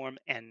swarm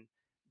and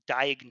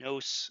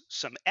diagnose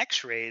some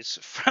x-rays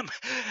from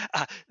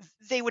uh,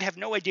 they would have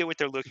no idea what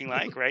they're looking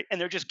like, right?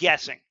 And they're just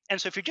guessing. And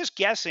so if you're just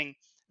guessing,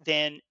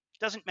 then it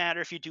doesn't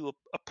matter if you do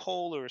a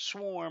poll or a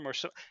swarm or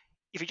so.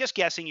 If you're just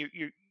guessing,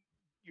 you're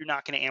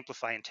not going to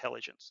amplify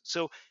intelligence.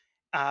 So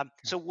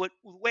what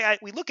the way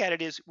we look at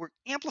it is we're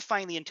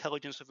amplifying the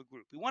intelligence of a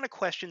group. We want a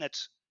question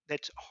that's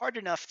hard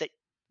enough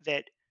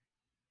that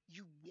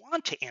you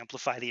want to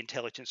amplify the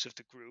intelligence of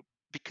the group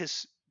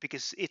because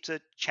it's a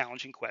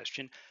challenging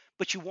question,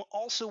 but you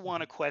also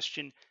want a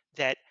question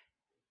that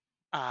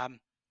um,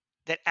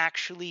 that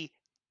actually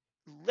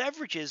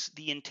leverages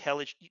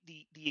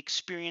the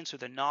experience or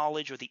the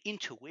knowledge or the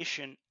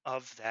intuition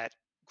of that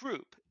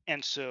group.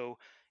 And so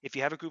if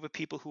you have a group of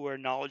people who are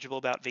knowledgeable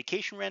about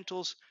vacation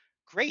rentals,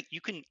 great,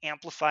 you can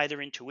amplify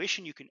their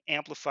intuition, you can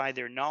amplify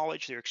their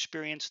knowledge, their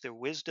experience, their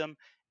wisdom,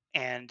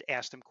 and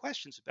ask them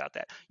questions about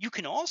that. You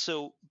can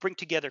also bring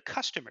together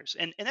customers,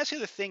 and that's the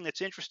other thing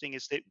that's interesting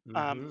is that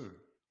Hmm.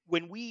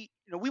 when we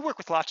work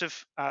with lots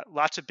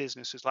of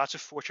businesses, lots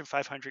of Fortune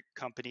 500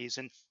 companies,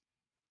 and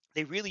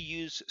they really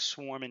use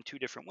swarm in two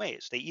different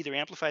ways. They either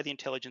amplify the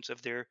intelligence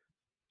of their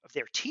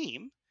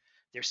team,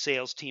 their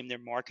sales team, their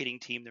marketing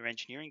team, their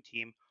engineering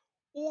team,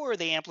 or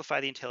they amplify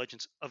the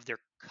intelligence of their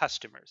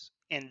customers.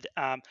 And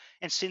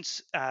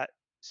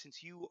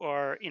since you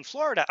are in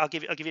Florida, I'll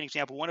give you an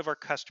example. One of our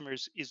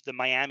customers is the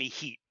Miami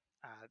Heat,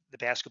 the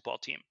basketball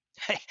team,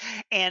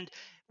 and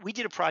we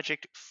did a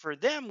project for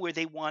them where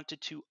they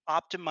wanted to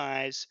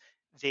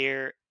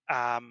their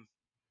um,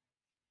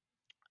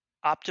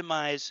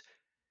 optimize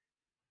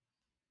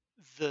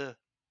the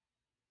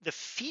the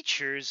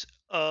features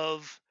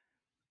of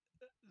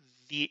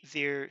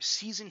their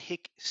season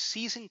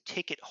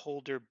ticket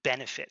holder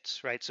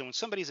benefits, right? So when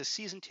somebody's a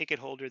season ticket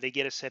holder, they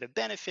get a set of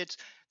benefits.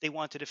 They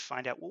wanted to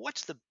find out, well,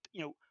 what's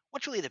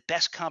really the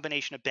best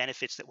combination of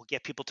benefits that will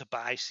get people to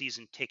buy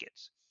season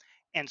tickets.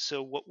 And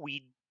so what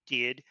we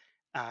did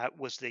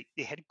was they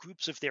had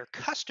groups of their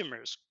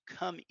customers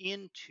come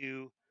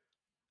into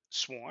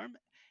Swarm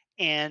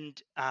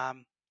and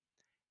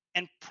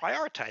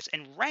prioritize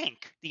and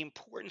rank the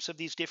importance of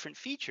these different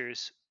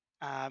features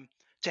um,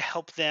 to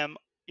help them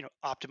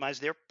optimize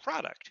their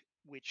product,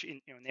 which in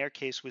their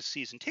case was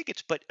season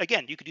tickets. But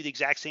again, you could do the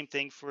exact same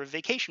thing for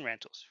vacation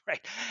rentals,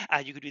 right?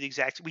 You could do the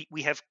exact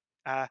we have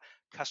uh,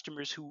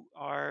 customers who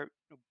are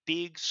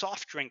big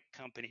soft drink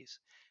companies,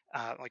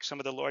 like some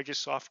of the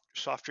largest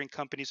soft drink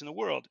companies in the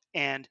world,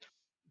 and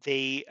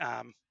they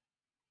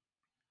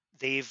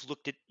they've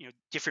looked at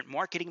different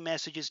marketing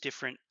messages,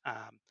 different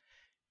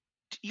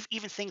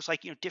even things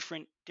like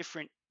different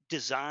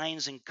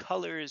designs and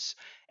colors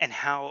and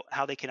how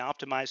they can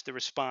optimize the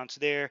response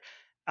there.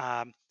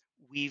 um,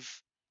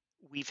 we've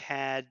we've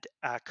had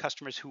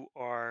customers who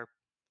are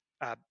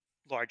uh,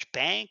 large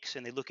banks,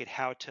 and they look at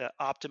how to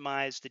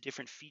optimize the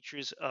different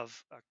features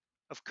of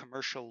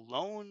commercial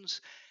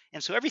loans.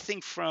 And so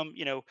everything from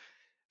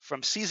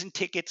season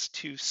tickets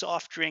to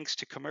soft drinks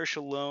to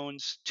commercial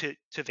loans to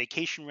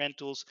vacation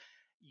rentals,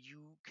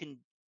 you can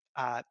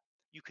uh,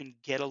 you can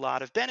get a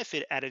lot of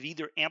benefit out of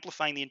either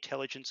amplifying the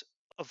intelligence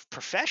of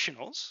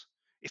professionals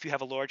if you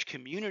have a large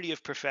community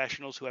of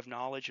professionals who have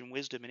knowledge and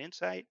wisdom and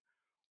insight,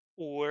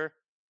 or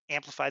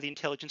amplify the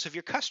intelligence of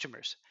your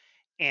customers,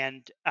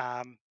 and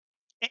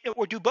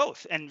or do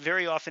both. And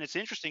very often it's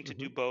interesting to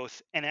do Hmm.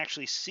 both and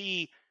actually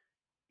see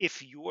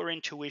if your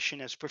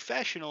intuition as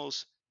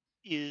professionals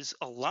is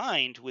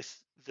aligned with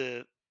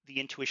the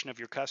intuition of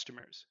your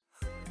customers.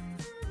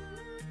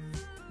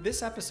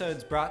 This episode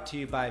is brought to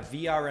you by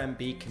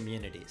VRMB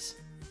Communities,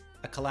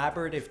 a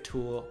collaborative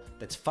tool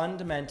that's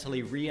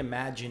fundamentally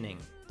reimagining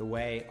the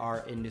way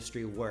our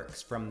industry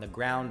works from the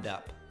ground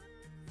up.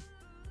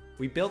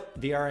 We built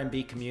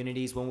VRMB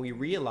Communities when we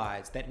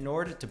realized that in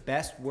order to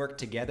best work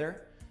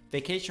together,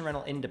 vacation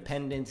rental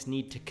independents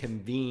need to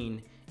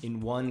convene in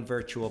one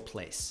virtual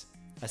place,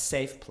 a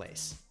safe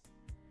place.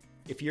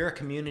 If you're a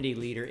community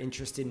leader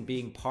interested in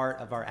being part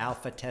of our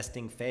alpha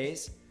testing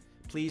phase,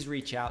 please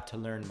reach out to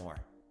learn more.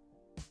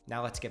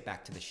 Now let's get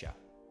back to the show.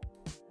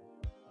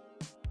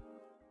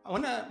 I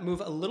want to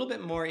move a little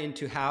bit more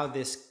into how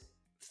this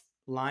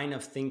line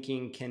of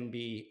thinking can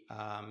be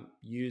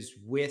used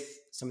with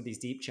some of these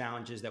deep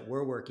challenges that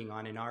we're working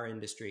on in our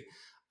industry.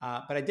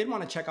 But I did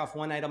want to check off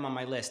one item on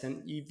my list,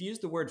 and you've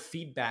used the word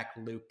feedback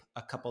loop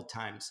a couple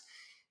times.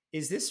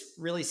 Is this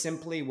really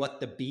simply what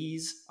the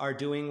bees are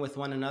doing with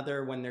one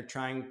another when they're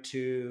trying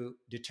to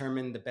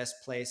determine the best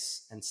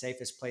place and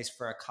safest place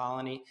for a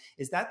colony?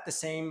 Is that the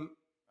same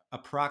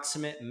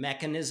approximate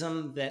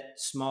mechanism that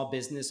small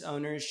business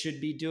owners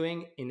should be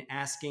doing in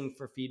asking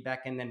for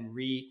feedback and then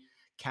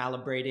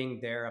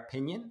calibrating their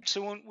opinion?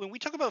 So when we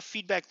talk about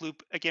feedback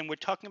loop, again, we're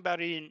talking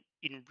about it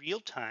in real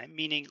time,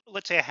 meaning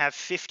let's say I have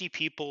 50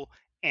 people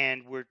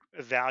and we're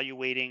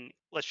evaluating,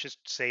 let's just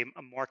say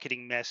a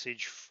marketing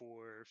message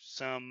for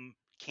some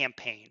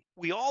campaign.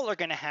 We all are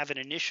going to have an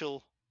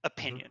initial Hmm.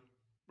 opinion,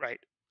 right?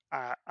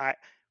 I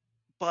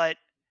but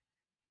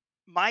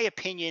my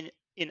opinion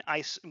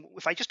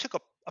if I just took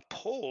a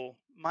poll,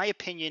 my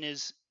opinion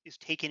is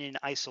taken in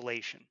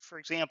isolation. For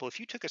example, if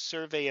you took a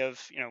survey of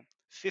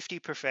 50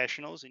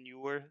 professionals in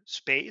your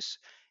space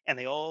and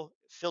they all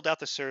filled out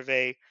the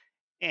survey,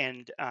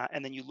 and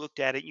then you looked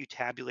at it, you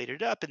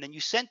tabulated it up, and then you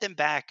sent them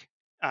back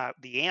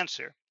the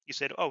answer. You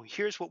said, "Oh,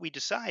 here's what we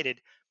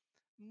decided."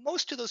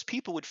 Most of those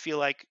people would feel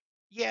like,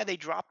 yeah, they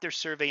dropped their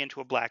survey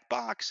into a black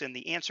box and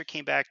the answer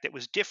came back that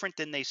was different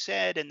than they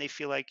said, and they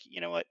feel like, you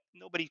know what,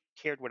 nobody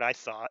cared what I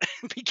thought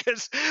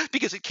because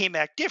it came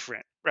back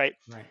different, right?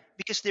 Right.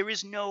 Because there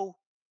was no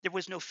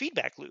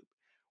feedback loop.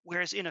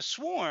 Whereas in a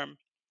swarm,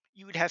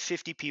 you would have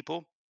 50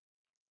 people,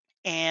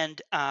 and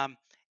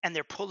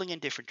they're pulling in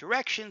different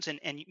directions,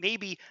 and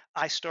maybe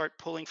I start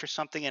pulling for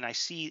something and I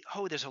see,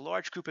 oh, there's a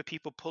large group of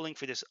people pulling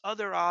for this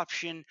other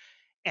option,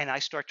 and I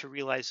start to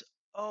realize,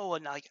 oh,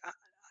 and like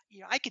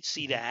I could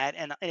see Hmm. that,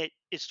 and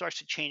it starts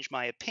to change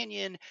my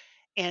opinion,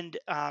 and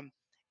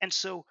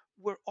so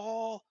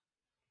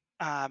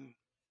um,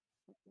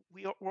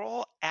 we're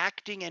all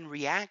acting and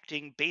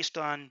reacting based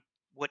on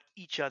what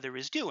each other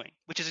is doing,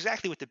 which is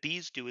exactly what the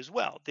bees do as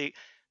well.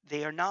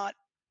 They are not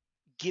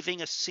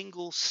giving a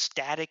single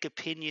static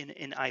opinion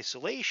in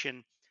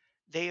isolation.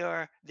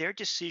 Their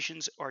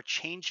decisions are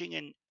changing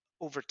and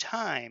over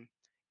time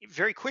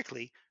very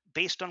quickly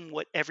based on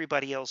what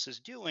everybody else is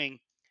doing,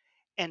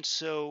 and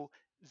so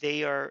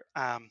they are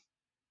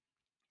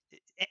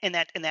and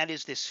that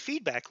is this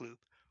feedback loop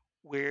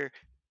where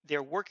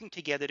they're working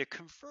together to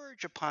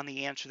converge upon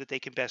the answer that they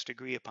can best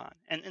agree upon.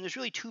 And there's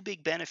really two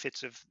big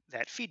benefits of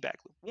that feedback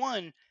loop.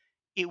 One,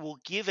 it will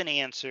give an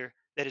answer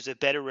that is a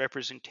better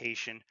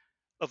representation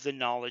of the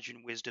knowledge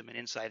and wisdom and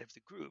insight of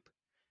the group.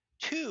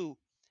 Two,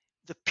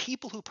 the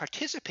people who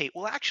participate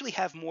will actually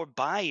have more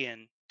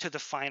buy-in to the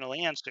final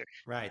answer.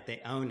 Right. They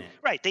own it.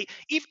 Right.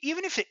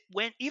 Even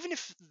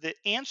if the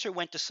answer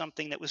went to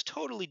something that was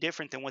totally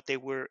different than what they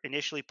were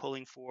initially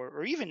pulling for,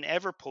 or even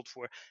ever pulled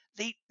for,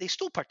 they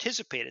still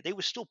participated. They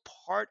were still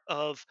part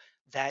of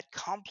that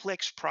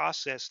complex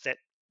process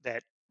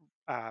that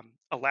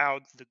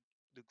allowed the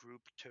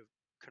group to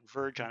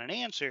converge Mhm. on an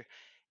answer,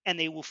 and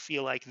they will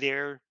feel like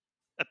their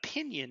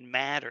opinion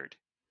mattered.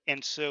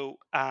 And so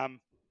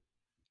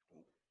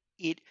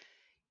it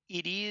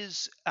it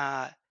is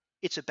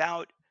it's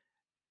about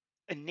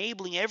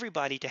enabling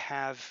everybody to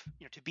have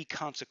to be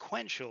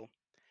consequential.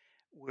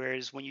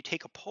 Whereas when you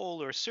take a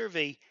poll or a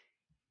survey,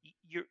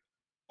 you're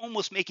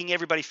almost making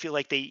everybody feel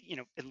like they,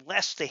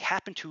 unless they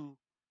happen to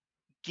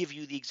give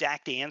you the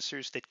exact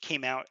answers that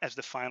came out as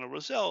the final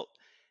result,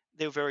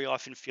 they very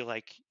often feel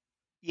like,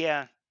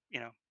 yeah,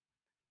 you know,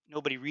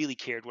 nobody really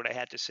cared what I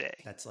had to say.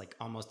 That's like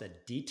almost a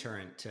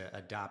deterrent to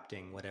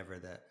adopting whatever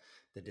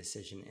the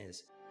decision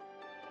is.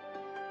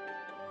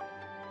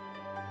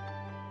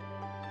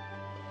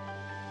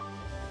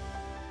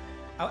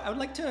 I would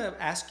like to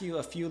ask you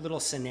a few little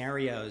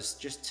scenarios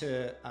just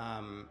to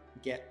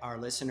get our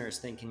listeners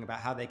thinking about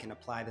how they can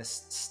apply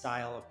this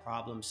style of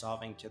problem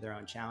solving to their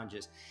own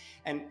challenges.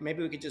 And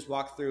maybe we could just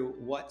walk through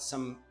what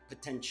some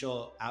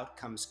potential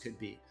outcomes could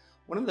be.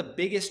 One of the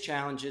biggest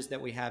challenges that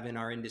we have in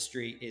our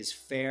industry is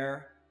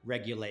fair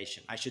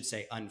regulation. I should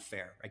say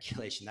unfair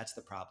regulation. That's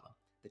the problem,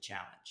 the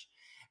challenge.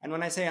 And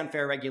when I say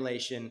unfair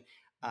regulation,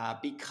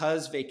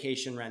 because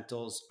vacation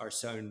rentals are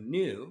so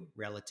new,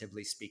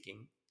 relatively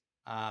speaking,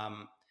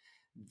 um,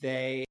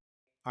 they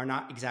are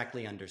not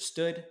exactly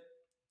understood.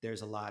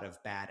 There's a lot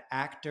of bad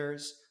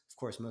actors. Of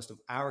course, most of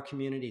our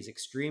community is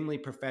extremely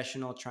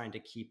professional, trying to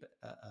keep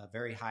a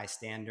very high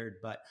standard.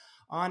 But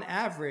on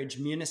average,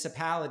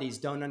 municipalities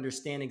don't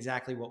understand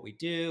exactly what we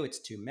do. It's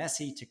too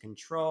messy to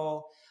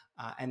control,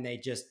 and they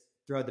just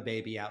throw the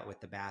baby out with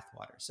the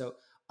bathwater. So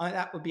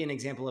that would be an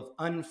example of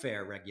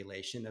unfair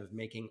regulation, of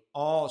making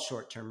all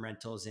short term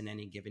rentals in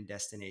any given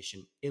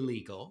destination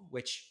illegal,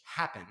 which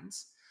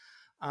happens.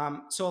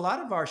 So a lot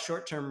of our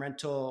short-term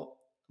rental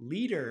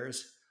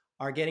leaders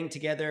are getting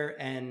together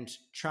and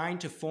trying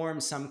to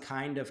form some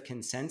kind of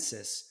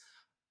consensus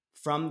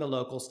from the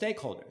local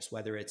stakeholders,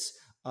 whether it's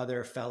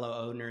other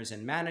fellow owners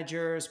and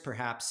managers,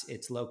 perhaps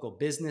it's local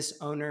business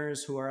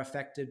owners who are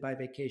affected by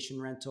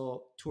vacation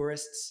rental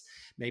tourists,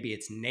 maybe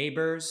it's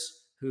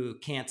neighbors who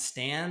can't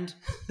stand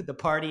the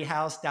party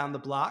house down the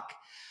block.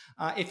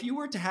 If you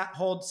were to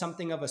hold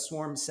something of a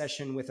swarm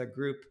session with a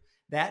group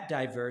that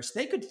diverse,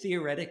 they could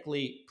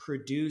theoretically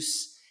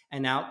produce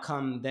an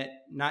outcome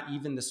that not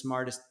even the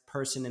smartest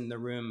person in the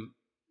room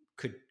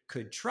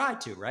could try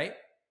to, right?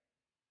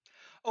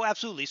 Oh,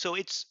 absolutely. So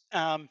it's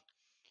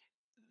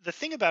the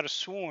thing about a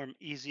swarm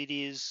is it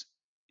is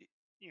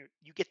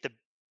you get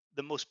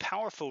the most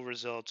powerful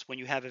results when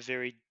you have a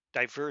very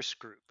diverse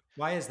group.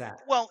 Why is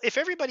that? Well, if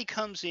everybody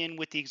comes in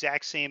with the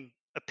exact same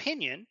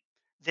opinion,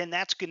 then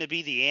that's going to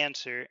be the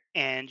answer,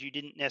 and you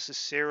didn't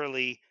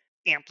necessarily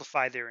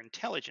amplify their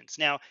intelligence.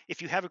 Now,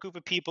 if you have a group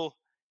of people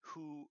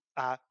who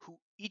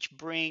each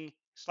bring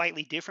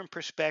slightly different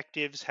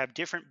perspectives, have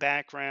different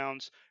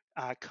backgrounds,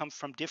 come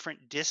from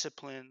different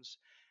disciplines,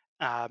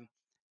 um,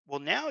 well,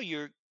 now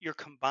you're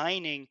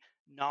combining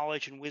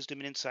knowledge and wisdom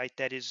and insight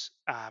that is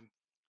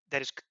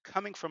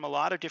coming from a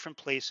lot of different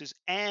places,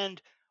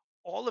 and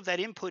all of that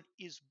input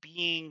is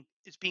being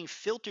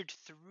filtered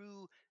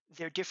through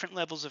their different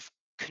levels of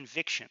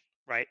conviction,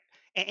 right?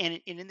 And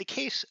in the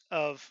case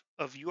of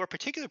your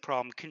particular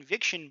problem,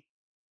 conviction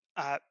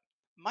uh,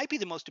 might be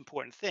the most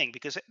important thing,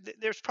 because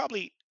there's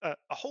probably a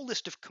whole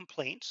list of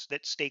complaints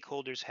that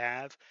stakeholders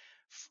have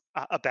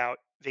about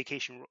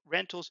vacation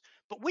rentals,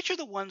 but which are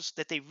the ones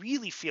that they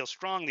really feel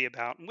strongly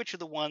about, and which are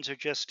the ones are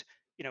just,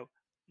 you know,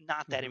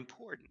 not that Hmm.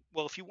 important?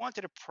 Well, if you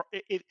wanted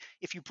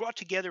if you brought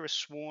together a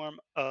swarm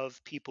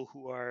of people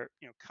who are,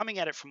 coming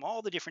at it from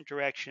all the different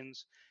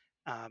directions,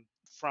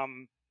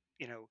 from,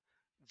 you know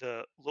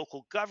the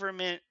local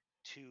government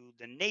to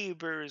the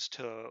neighbors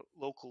to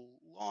local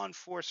law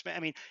enforcement. I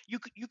mean, you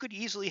could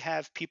easily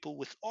have people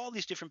with all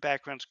these different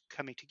backgrounds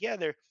coming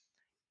together,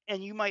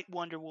 and you might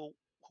wonder, well,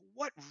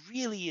 what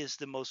really is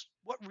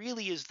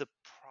the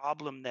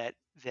problem that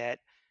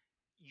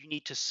you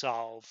need to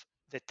solve,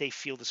 that they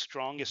feel the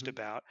strongest Hmm.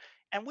 about,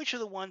 and which are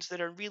the ones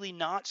that are really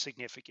not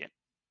significant.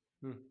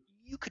 Hmm.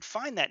 You could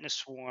find that in a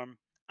swarm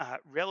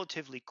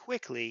relatively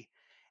quickly,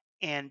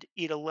 and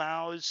it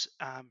allows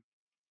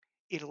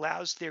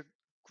their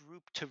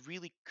group to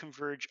really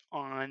converge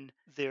on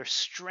their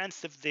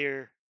strength of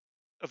their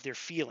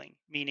feeling.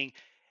 Meaning,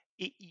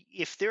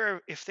 if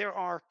there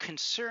are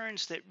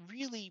concerns that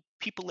really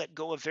people let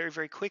go of very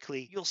very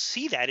quickly, you'll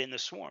see that in the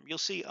swarm. You'll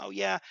see, oh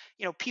yeah,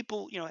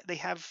 people, they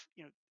have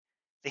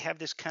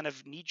this kind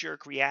of knee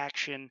jerk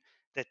reaction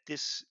that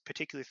this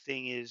particular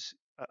thing is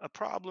a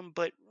problem,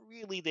 but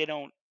really they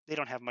don't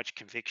have much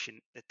conviction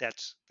that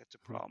that's a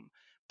problem.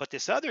 But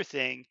this other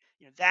thing,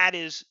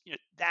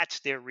 that's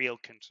their real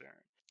concern.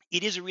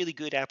 It is a really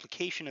good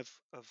application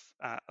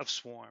of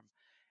swarm,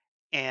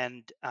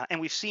 and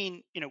we've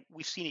seen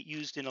it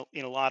used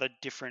in a lot of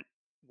different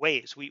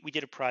ways. We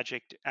did a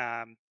project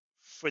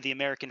for the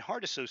American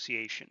Heart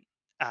Association,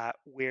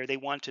 where they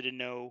wanted to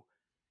know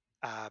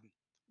um,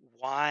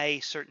 why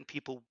certain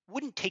people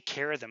wouldn't take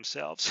care of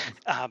themselves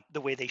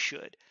the way they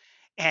should.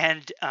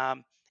 And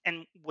um,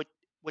 and what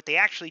they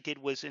actually did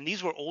was, and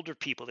these were older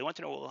people, they want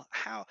to know,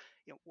 well,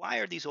 why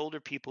are these older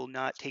people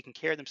not taking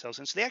care of themselves?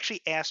 And so they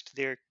actually asked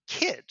their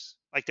kids,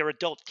 like their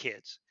adult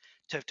kids,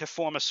 to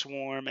form a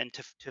swarm and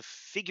to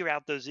figure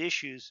out those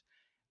issues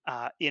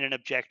in an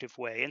objective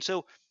way. And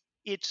so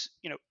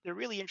there are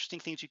really interesting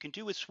things you can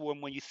do with swarm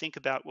when you think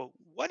about, well,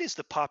 what is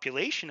the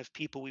population of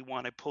people we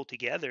want to pull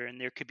together? And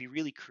there could be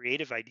really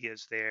creative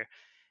ideas there.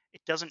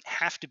 It doesn't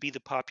have to be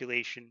the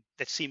population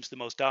that seems the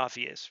most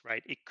obvious,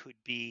 right? It could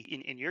be,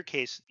 in your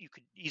case, you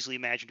could easily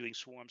imagine doing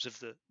swarms of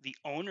the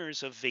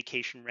owners of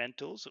vacation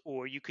rentals,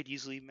 or you could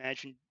easily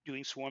imagine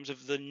doing swarms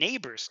of the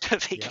neighbors to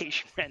Yep.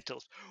 vacation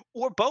rentals,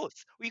 or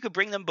both. Or you could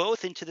bring them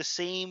both into the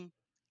same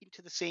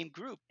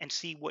group and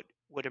see what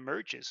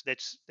emerges.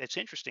 That's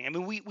interesting. I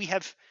mean, we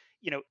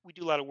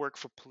do a lot of work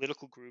for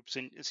political groups,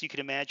 and so you can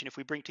imagine, if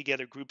we bring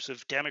together groups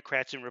of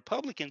Democrats and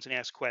Republicans and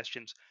ask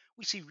questions,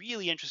 we see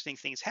really interesting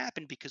things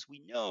happen, because we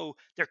know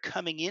they're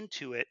coming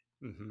into it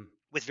Hmm.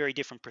 with very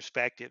different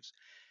perspectives.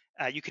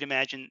 You could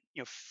imagine,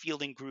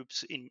 fielding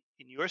groups in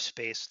your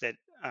space that,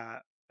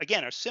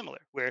 again, are similar,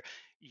 where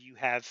you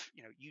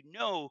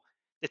know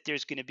that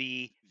there's going to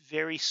be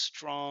very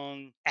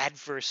strong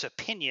adverse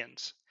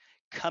opinions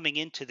coming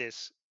into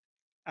this,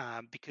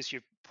 because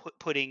you're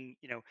putting,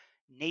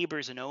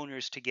 neighbors and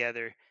owners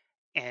together,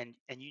 and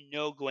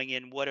going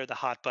in, what are the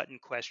hot button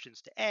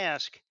questions to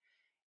ask?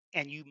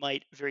 And you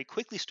might very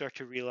quickly start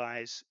to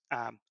realize,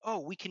 oh,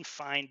 we can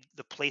find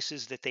the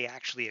places that they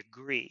actually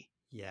agree.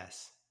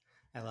 Yes,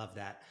 I love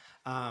that.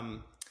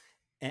 Um,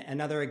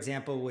 Another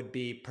example would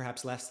be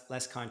perhaps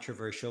less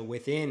controversial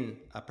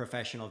within a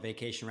professional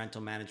vacation rental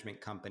management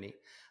company.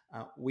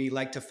 We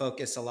like to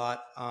focus a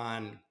lot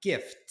on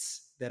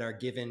gifts that are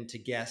given to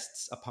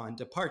guests upon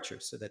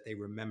departure so that they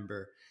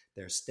remember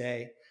their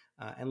stay.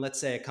 And let's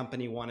say a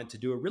company wanted to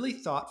do a really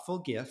thoughtful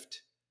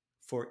gift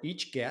for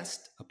each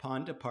guest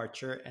upon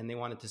departure, and they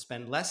wanted to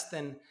spend less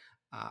than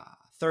uh,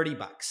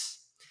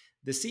 $30.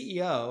 The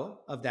CEO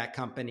of that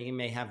company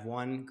may have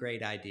one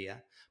great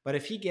idea, but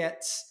if he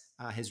gets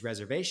his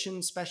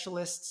reservation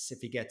specialists, if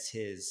he gets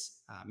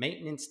his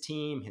maintenance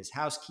team, his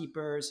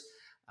housekeepers,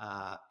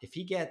 if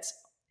he gets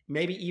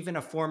maybe even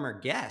a former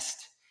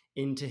guest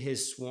into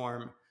his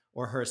swarm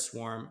or her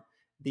swarm,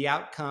 the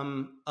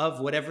outcome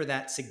of whatever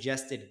that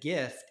suggested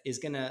gift is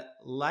going to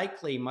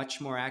likely much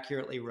more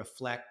accurately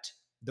reflect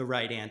the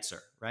right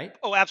answer, right?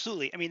 Oh,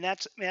 absolutely. I mean,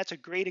 that's a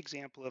great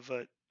example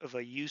of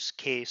a use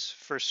case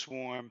for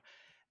swarm,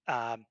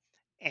 um,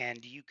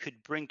 and you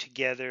could bring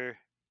together.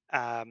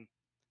 Um,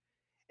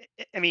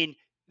 I mean,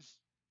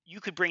 you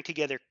could bring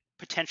together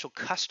potential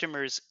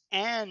customers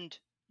and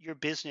your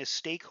business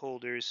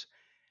stakeholders,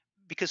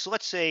 because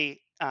let's say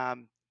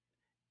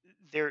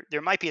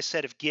there might be a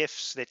set of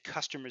gifts that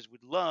customers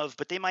would love,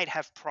 but they might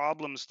have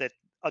problems that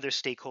other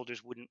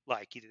stakeholders wouldn't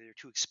like. Either they're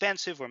too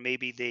expensive, or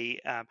maybe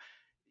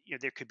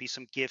there could be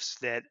some gifts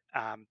that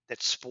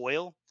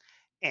spoil,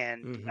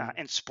 Hmm.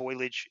 and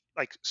spoilage,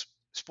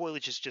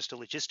 spoilage is just a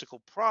logistical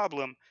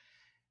problem.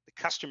 The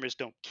customers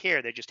don't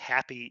care; they're just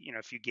happy,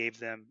 if you gave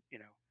them,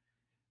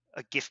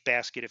 a gift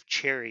basket of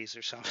cherries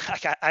or something.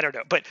 Like, I don't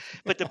know, but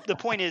the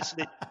point is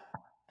that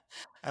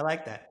I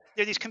like that.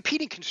 there are these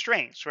competing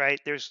constraints, right?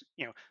 There's,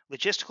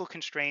 logistical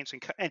constraints,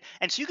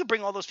 and so you can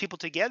bring all those people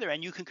together,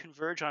 and you can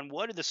converge on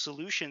what are the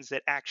solutions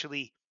that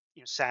actually,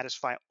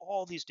 satisfy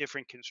all these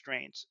different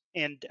constraints.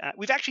 And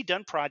we've actually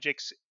done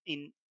projects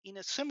in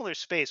a similar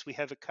space. We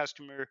have a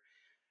customer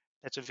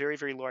that's a very,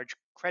 very large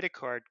credit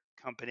card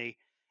company,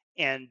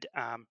 and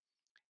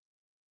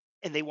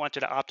they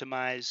wanted to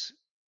optimize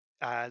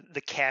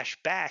the cash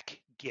back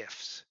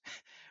gifts,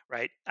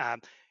 right?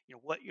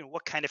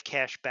 What kind of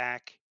cash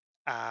back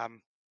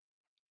um,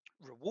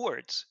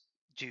 rewards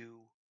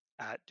do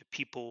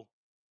people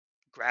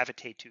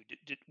gravitate to,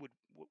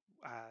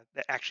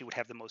 that actually would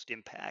have the most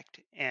impact?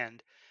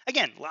 And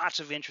again, lots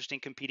of interesting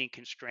competing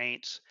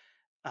constraints,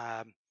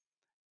 um,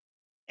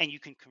 and you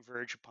can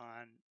converge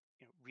upon,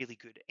 really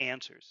good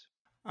answers.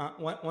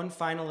 One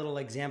final little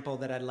example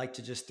that I'd like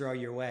to just throw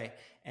your way,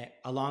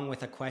 along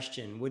with a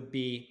question, would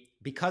be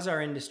because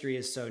our industry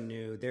is so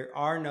new, there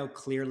are no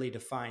clearly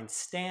defined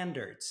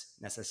standards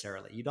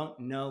necessarily. You don't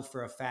know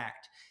for a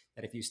fact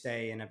that if you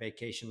stay in a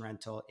vacation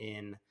rental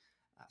in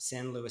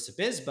San Luis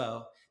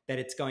Obispo, that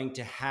it's going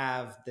to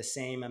have the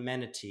same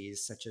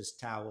amenities such as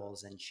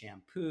towels and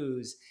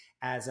shampoos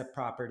as a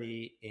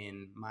property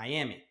in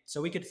Miami.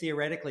 So we could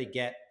theoretically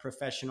get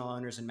professional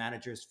owners and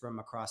managers from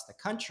across the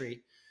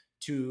country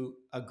to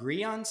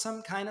agree on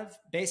some kind of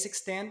basic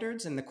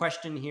standards. And the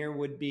question here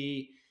would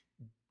be,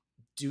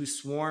 do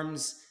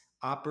swarms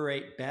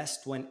operate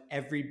best when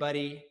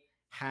everybody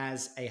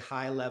has a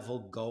high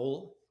level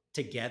goal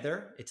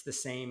together? It's the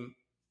same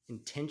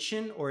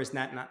intention, or is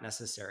that not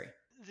necessary?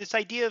 This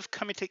idea of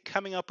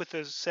coming up with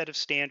a set of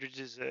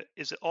standards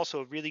is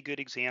also a really good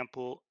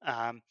example.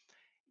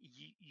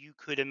 You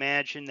could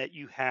imagine that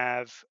you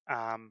have,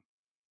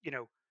 you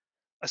know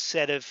a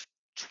set of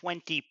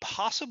 20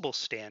 possible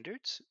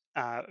standards,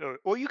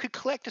 or you could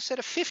collect a set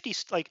of 50.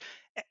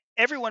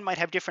 Everyone might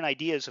have different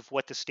ideas of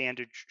what the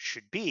standard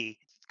should be.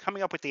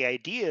 Coming up with the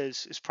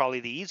ideas is probably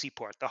the easy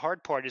part. The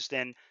hard part is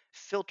then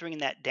filtering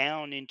that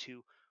down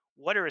into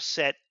what are a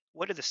set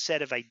what are the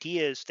set of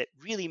ideas that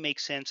really make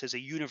sense as a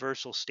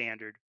universal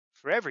standard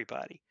for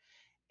everybody.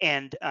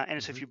 And so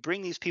if Mhm. you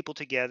bring these people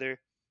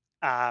together,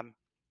 um,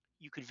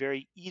 you could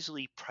very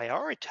easily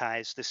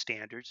prioritize the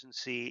standards and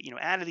see,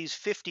 out of these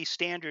 50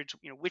 standards,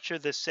 which are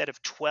the set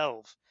of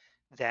 12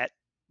 that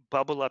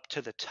bubble up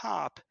to the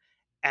top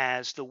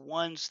as the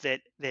ones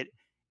that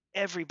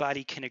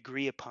everybody can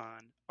agree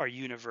upon are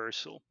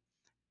universal.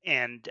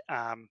 And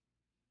um,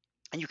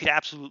 and you could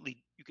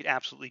absolutely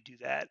do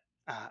that.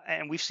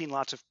 And we've seen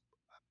lots of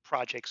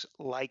projects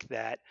like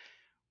that,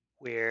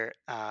 where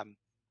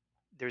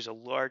there's a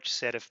large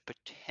set of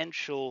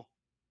potential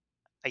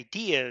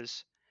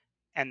ideas,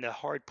 and the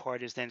hard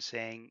part is then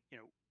saying,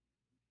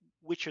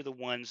 which are the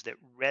ones that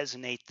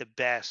resonate the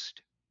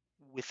best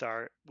with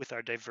our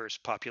diverse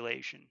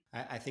population.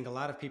 I think a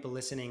lot of people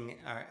listening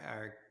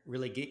are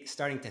really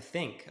starting to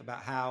think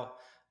about how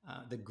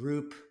the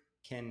group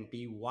can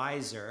be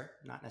wiser,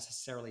 not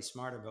necessarily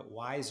smarter, but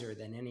wiser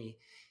than any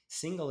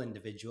single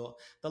individual.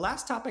 The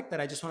last topic that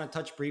I just want to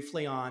touch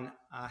briefly on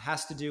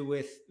has to do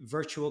with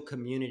virtual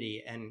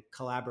community and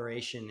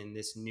collaboration in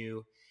this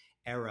new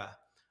era.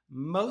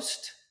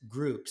 Most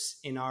groups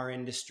in our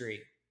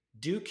industry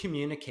do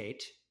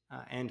communicate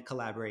and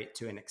collaborate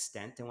to an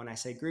extent. And when I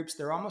say groups,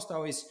 they're almost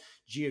always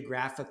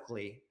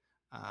geographically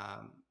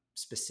um,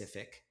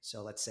 specific.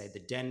 So let's say the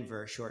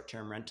Denver Short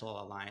Term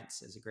Rental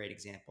Alliance is a great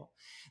example.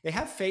 They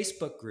have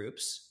Facebook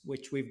groups,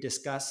 which we've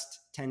discussed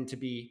tend to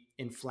be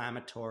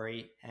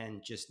inflammatory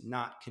and just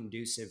not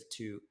conducive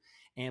to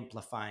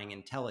amplifying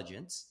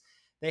intelligence.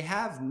 They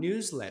have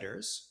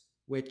newsletters,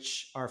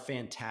 which are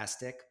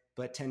fantastic,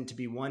 but tend to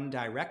be one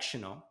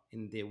directional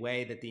in the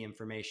way that the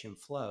information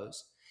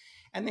flows.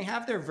 And they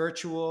have their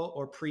virtual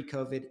or pre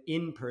COVID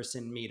in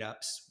person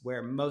meetups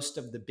where most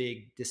of the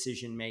big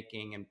decision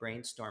making and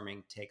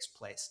brainstorming takes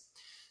place.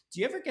 Do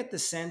you ever get the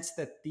sense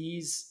that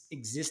these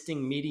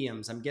existing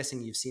mediums, I'm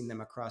guessing you've seen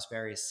them across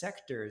various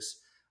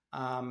sectors,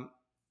 um,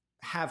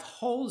 have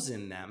holes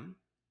in them,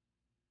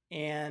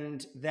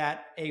 and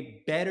that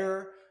a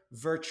better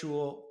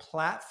virtual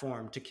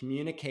platform to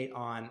communicate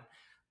on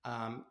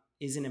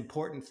is an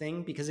important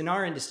thing? Because in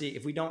our industry,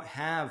 if we don't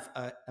have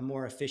a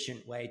more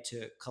efficient way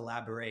to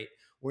collaborate,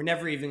 we're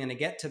never even going to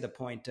get to the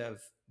point of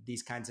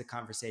these kinds of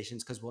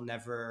conversations because we'll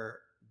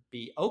never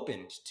be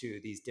opened to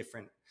these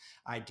different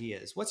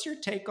ideas. What's your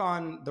take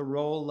on the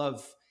role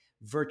of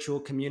virtual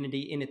community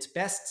in its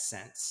best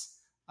sense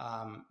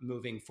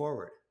moving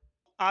forward?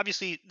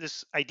 Obviously,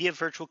 this idea of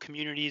virtual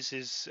communities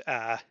is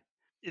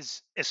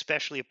is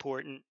especially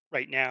important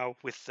right now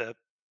with the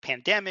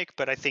pandemic,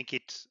 but I think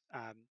it's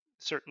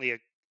certainly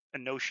a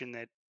notion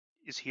that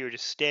is here to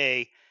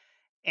stay.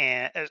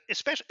 And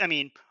especially, I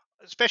mean,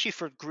 especially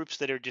for groups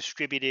that are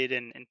distributed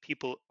and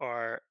people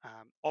are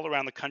all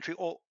around the country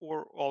or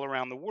all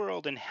around the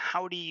world. And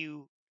how do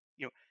you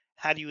know,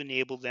 how do you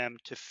enable them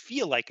to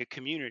feel like a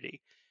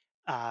community?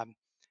 Um,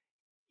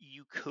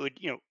 you could,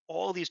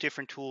 all these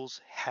different tools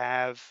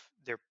have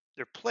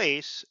their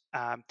place.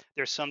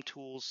 There's some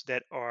tools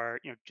that are,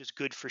 just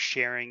good for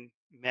sharing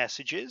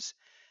messages,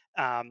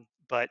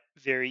 but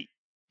very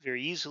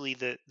easily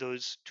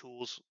those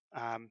tools,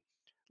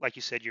 like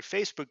you said, your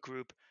Facebook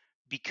group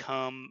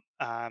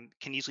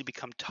can easily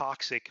become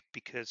toxic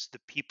because the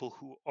people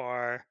who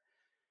are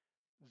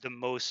the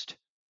most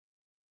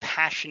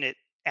passionate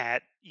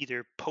at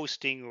either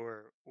posting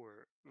or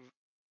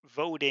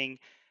voting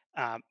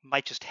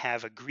might just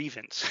have a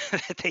grievance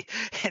that they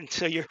and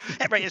so you're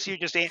right, so you're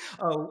just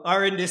Oh,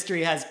 our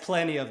industry has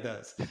plenty of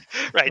those.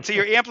 right, so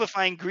you're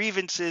amplifying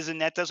grievances,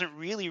 and that doesn't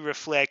really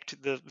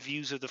reflect the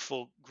views of the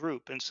full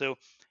group. And so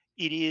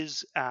it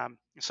is, in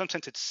some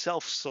sense, it's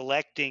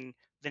self-selecting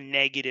the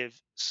negative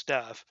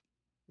stuff.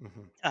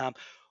 Hmm. um,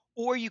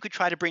 or you could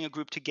try to bring a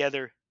group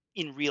together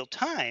in real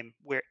time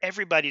where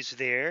everybody's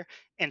there,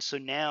 and so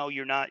now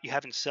you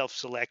haven't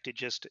self-selected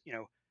just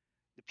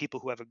the people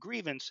who have a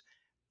grievance,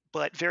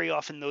 but very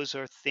often those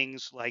are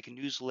things like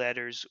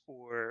newsletters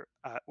or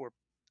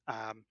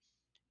um,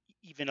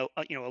 even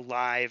a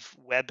live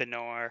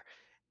webinar.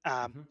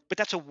 Hmm. But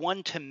that's a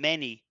one to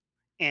many,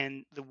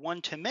 and the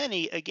one to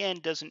many again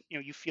doesn't,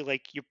 you feel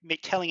like you're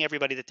telling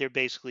everybody that they're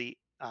basically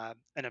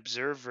an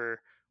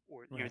observer,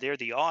 or Right. they're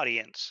the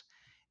audience.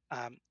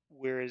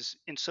 Whereas,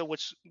 and so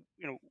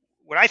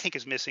what I think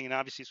is missing, and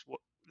obviously it's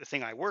the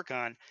thing I work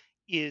on,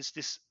 is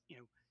this,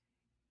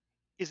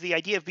 is the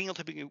idea of being able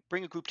to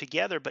bring a group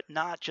together, but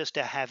not just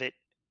to have it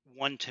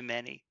one to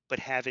many, but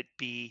have it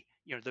be,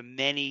 the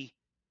many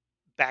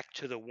back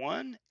to the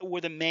one, or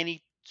the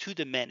many to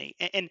the many.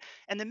 And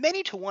the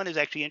many to one is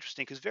actually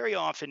interesting because very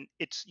often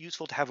it's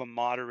useful to have a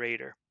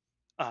moderator.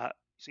 Uh,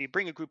 so you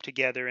bring a group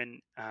together,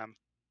 and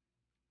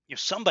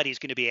somebody's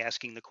going to be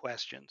asking the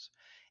questions,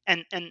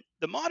 and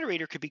the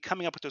moderator could be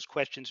coming up with those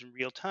questions in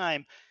real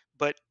time.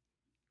 But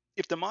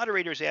if the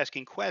moderator is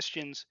asking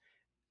questions,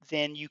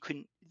 then you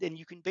can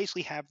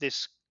basically have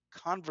this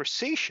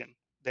conversation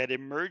that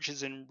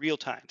emerges in real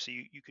time. So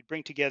you could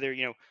bring together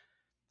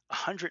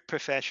 100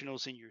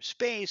 professionals in your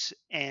space,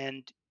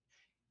 and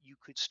you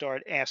could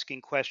start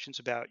asking questions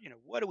about,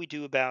 what do we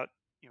do about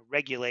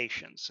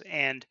regulations,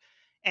 and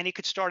it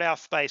could start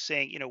off by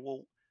saying,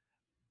 well,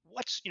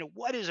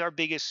 what is our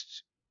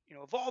biggest,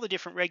 of all the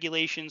different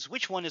regulations,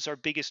 which one is our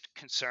biggest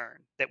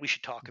concern that we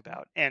should talk Hmm.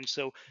 about? And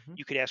so Hmm.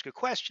 you could ask a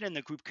question and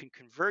the group can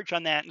converge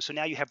on that, and so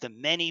now you have the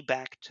many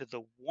back to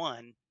the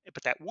one,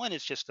 but that one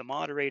is just the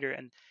moderator,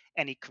 and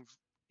he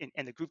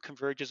and the group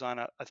converges on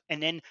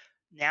and then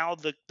now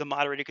the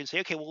moderator can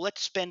say, okay, well,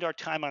 let's spend our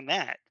time on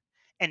that,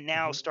 and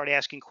now Hmm. start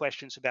asking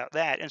questions about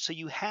that. And so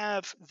you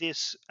have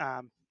this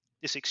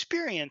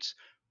experience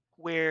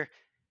where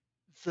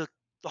the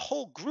the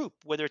whole group,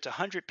 whether it's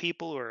 100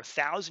 people or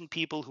 1,000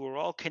 people who are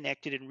all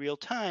connected in real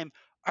time,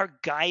 are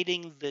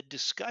guiding the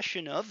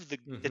discussion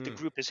that the Hmm.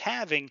 group is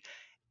having,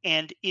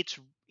 and it's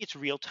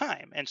real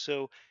time. And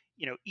so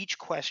each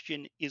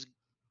question is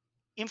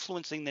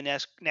influencing the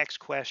next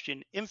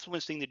question,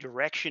 influencing the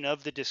direction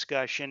of the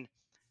discussion,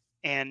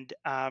 and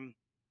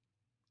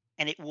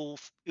it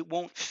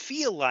won't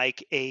feel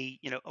like a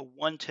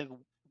one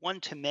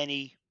to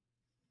many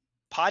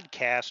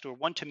podcast or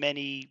one to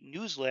many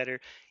newsletter.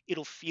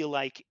 It'll feel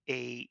like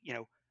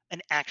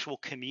an actual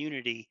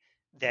community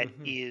that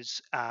Hmm.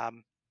 is,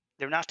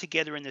 they're not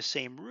together in the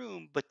same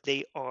room, but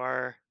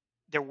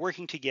they're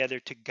working together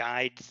to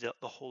guide the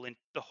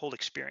whole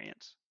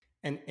experience.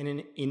 And in an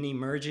in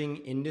emerging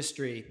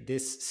industry,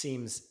 this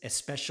seems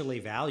especially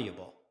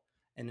valuable.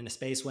 And in a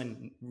space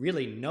when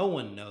really no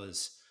one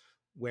knows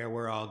where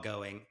we're all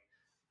going.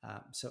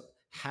 So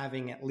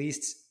having at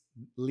least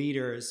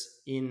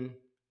leaders in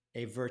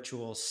a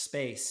virtual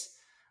space,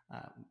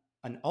 uh,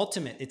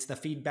 it's the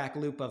feedback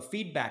loop of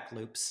feedback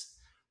loops,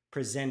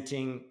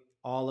 presenting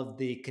all of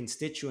the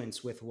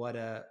constituents with what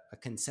a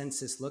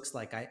consensus looks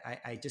like.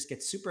 I just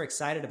get super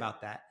excited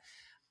about that.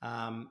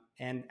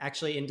 And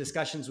actually, in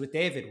discussions with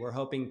David, we're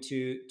hoping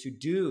to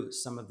do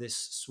some of this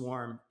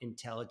swarm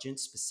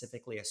intelligence,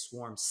 specifically a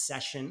swarm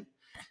session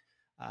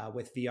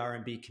with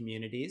VR&B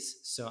communities.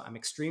 So I'm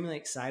extremely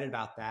excited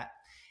about that.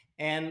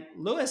 And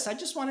Lewis, I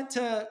just wanted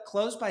to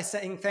close by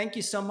saying thank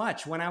you so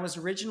much. When I was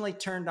originally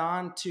turned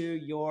on to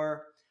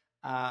your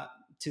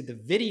to the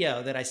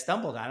video that I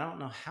stumbled, I don't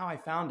know how I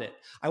found it.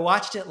 I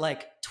watched it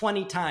like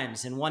 20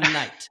 times in one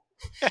night.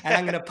 And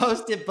I'm going to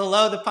post it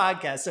below the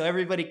podcast so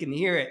everybody can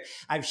hear it.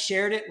 I've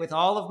shared it with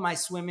all of my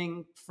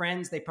swimming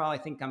friends. They probably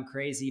think I'm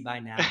crazy by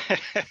now.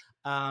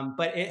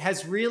 But it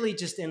has really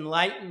just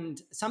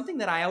enlightened something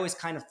that I always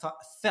kind of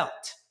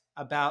felt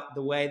about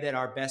the way that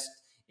our best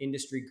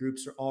industry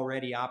groups are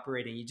already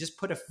operating. You just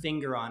put a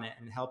finger on it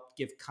and help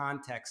give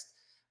context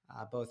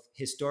both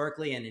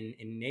historically and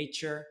in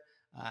nature,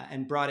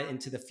 and brought it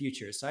into the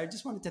future. So I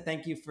just wanted to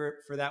thank you for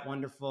that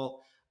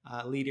wonderful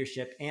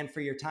leadership and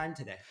for your time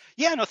today.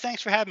 Yeah, no,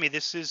 thanks for having me.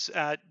 This is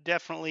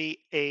definitely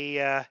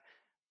a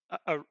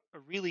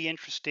really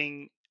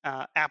interesting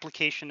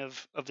application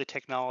of the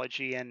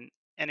technology, and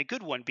a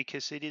good one,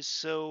 because it is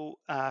so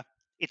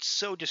it's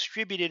so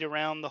distributed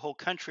around the whole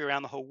country,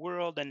 around the whole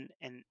world, and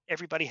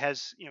everybody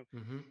has,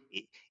 Hmm.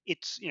 it,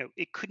 it's,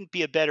 it couldn't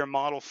be a better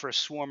model for a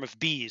swarm of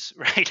bees,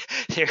 right?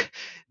 they're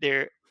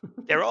they're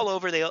they're all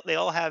over. They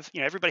all have,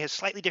 everybody has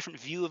slightly different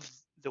view of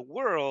the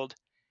world,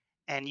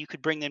 and you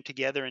could bring them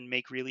together and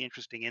make really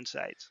interesting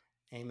insights.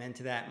 Amen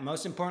to that.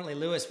 Most importantly,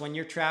 Lewis, when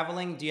you're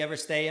traveling, do you ever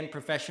stay in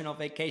professional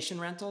vacation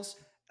rentals?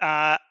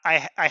 I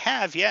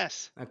have,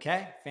 yes.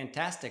 Okay,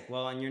 fantastic.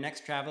 Well, on your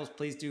next travels,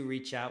 please do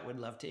reach out. We'd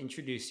love to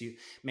introduce you.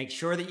 Make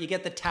sure that you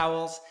get the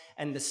towels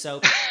and the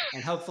soap.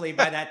 And hopefully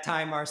by that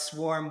time, our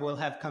swarm will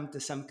have come to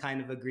some kind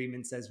of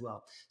agreements as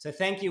well. So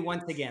thank you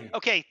once again.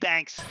 Okay,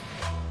 thanks.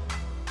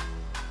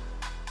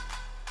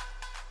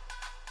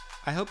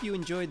 I hope you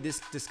enjoyed this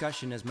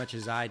discussion as much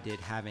as I did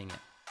having it.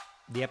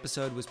 The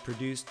episode was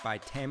produced by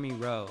Tammy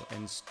Rowe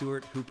and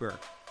Stuart Hooper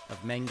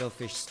of Mango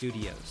Fish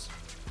Studios.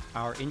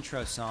 Our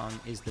intro song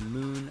is The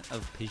Moon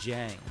of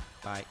Pajang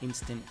by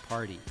Instant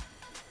Party.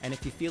 And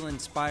if you feel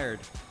inspired,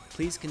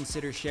 please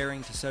consider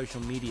sharing to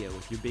social media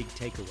with your big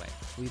takeaway.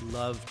 We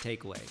love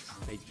takeaways.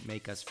 They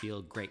make us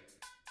feel great.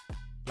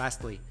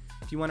 Lastly,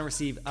 if you want to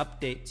receive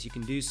updates, you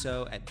can do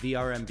so at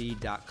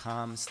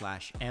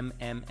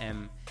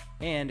vrmb.com/mmm.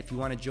 And if you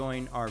want to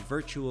join our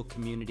virtual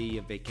community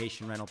of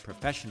vacation rental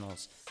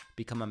professionals,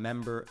 become a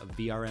member of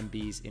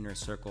VRMB's Inner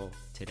Circle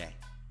today.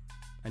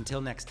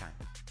 Until next time.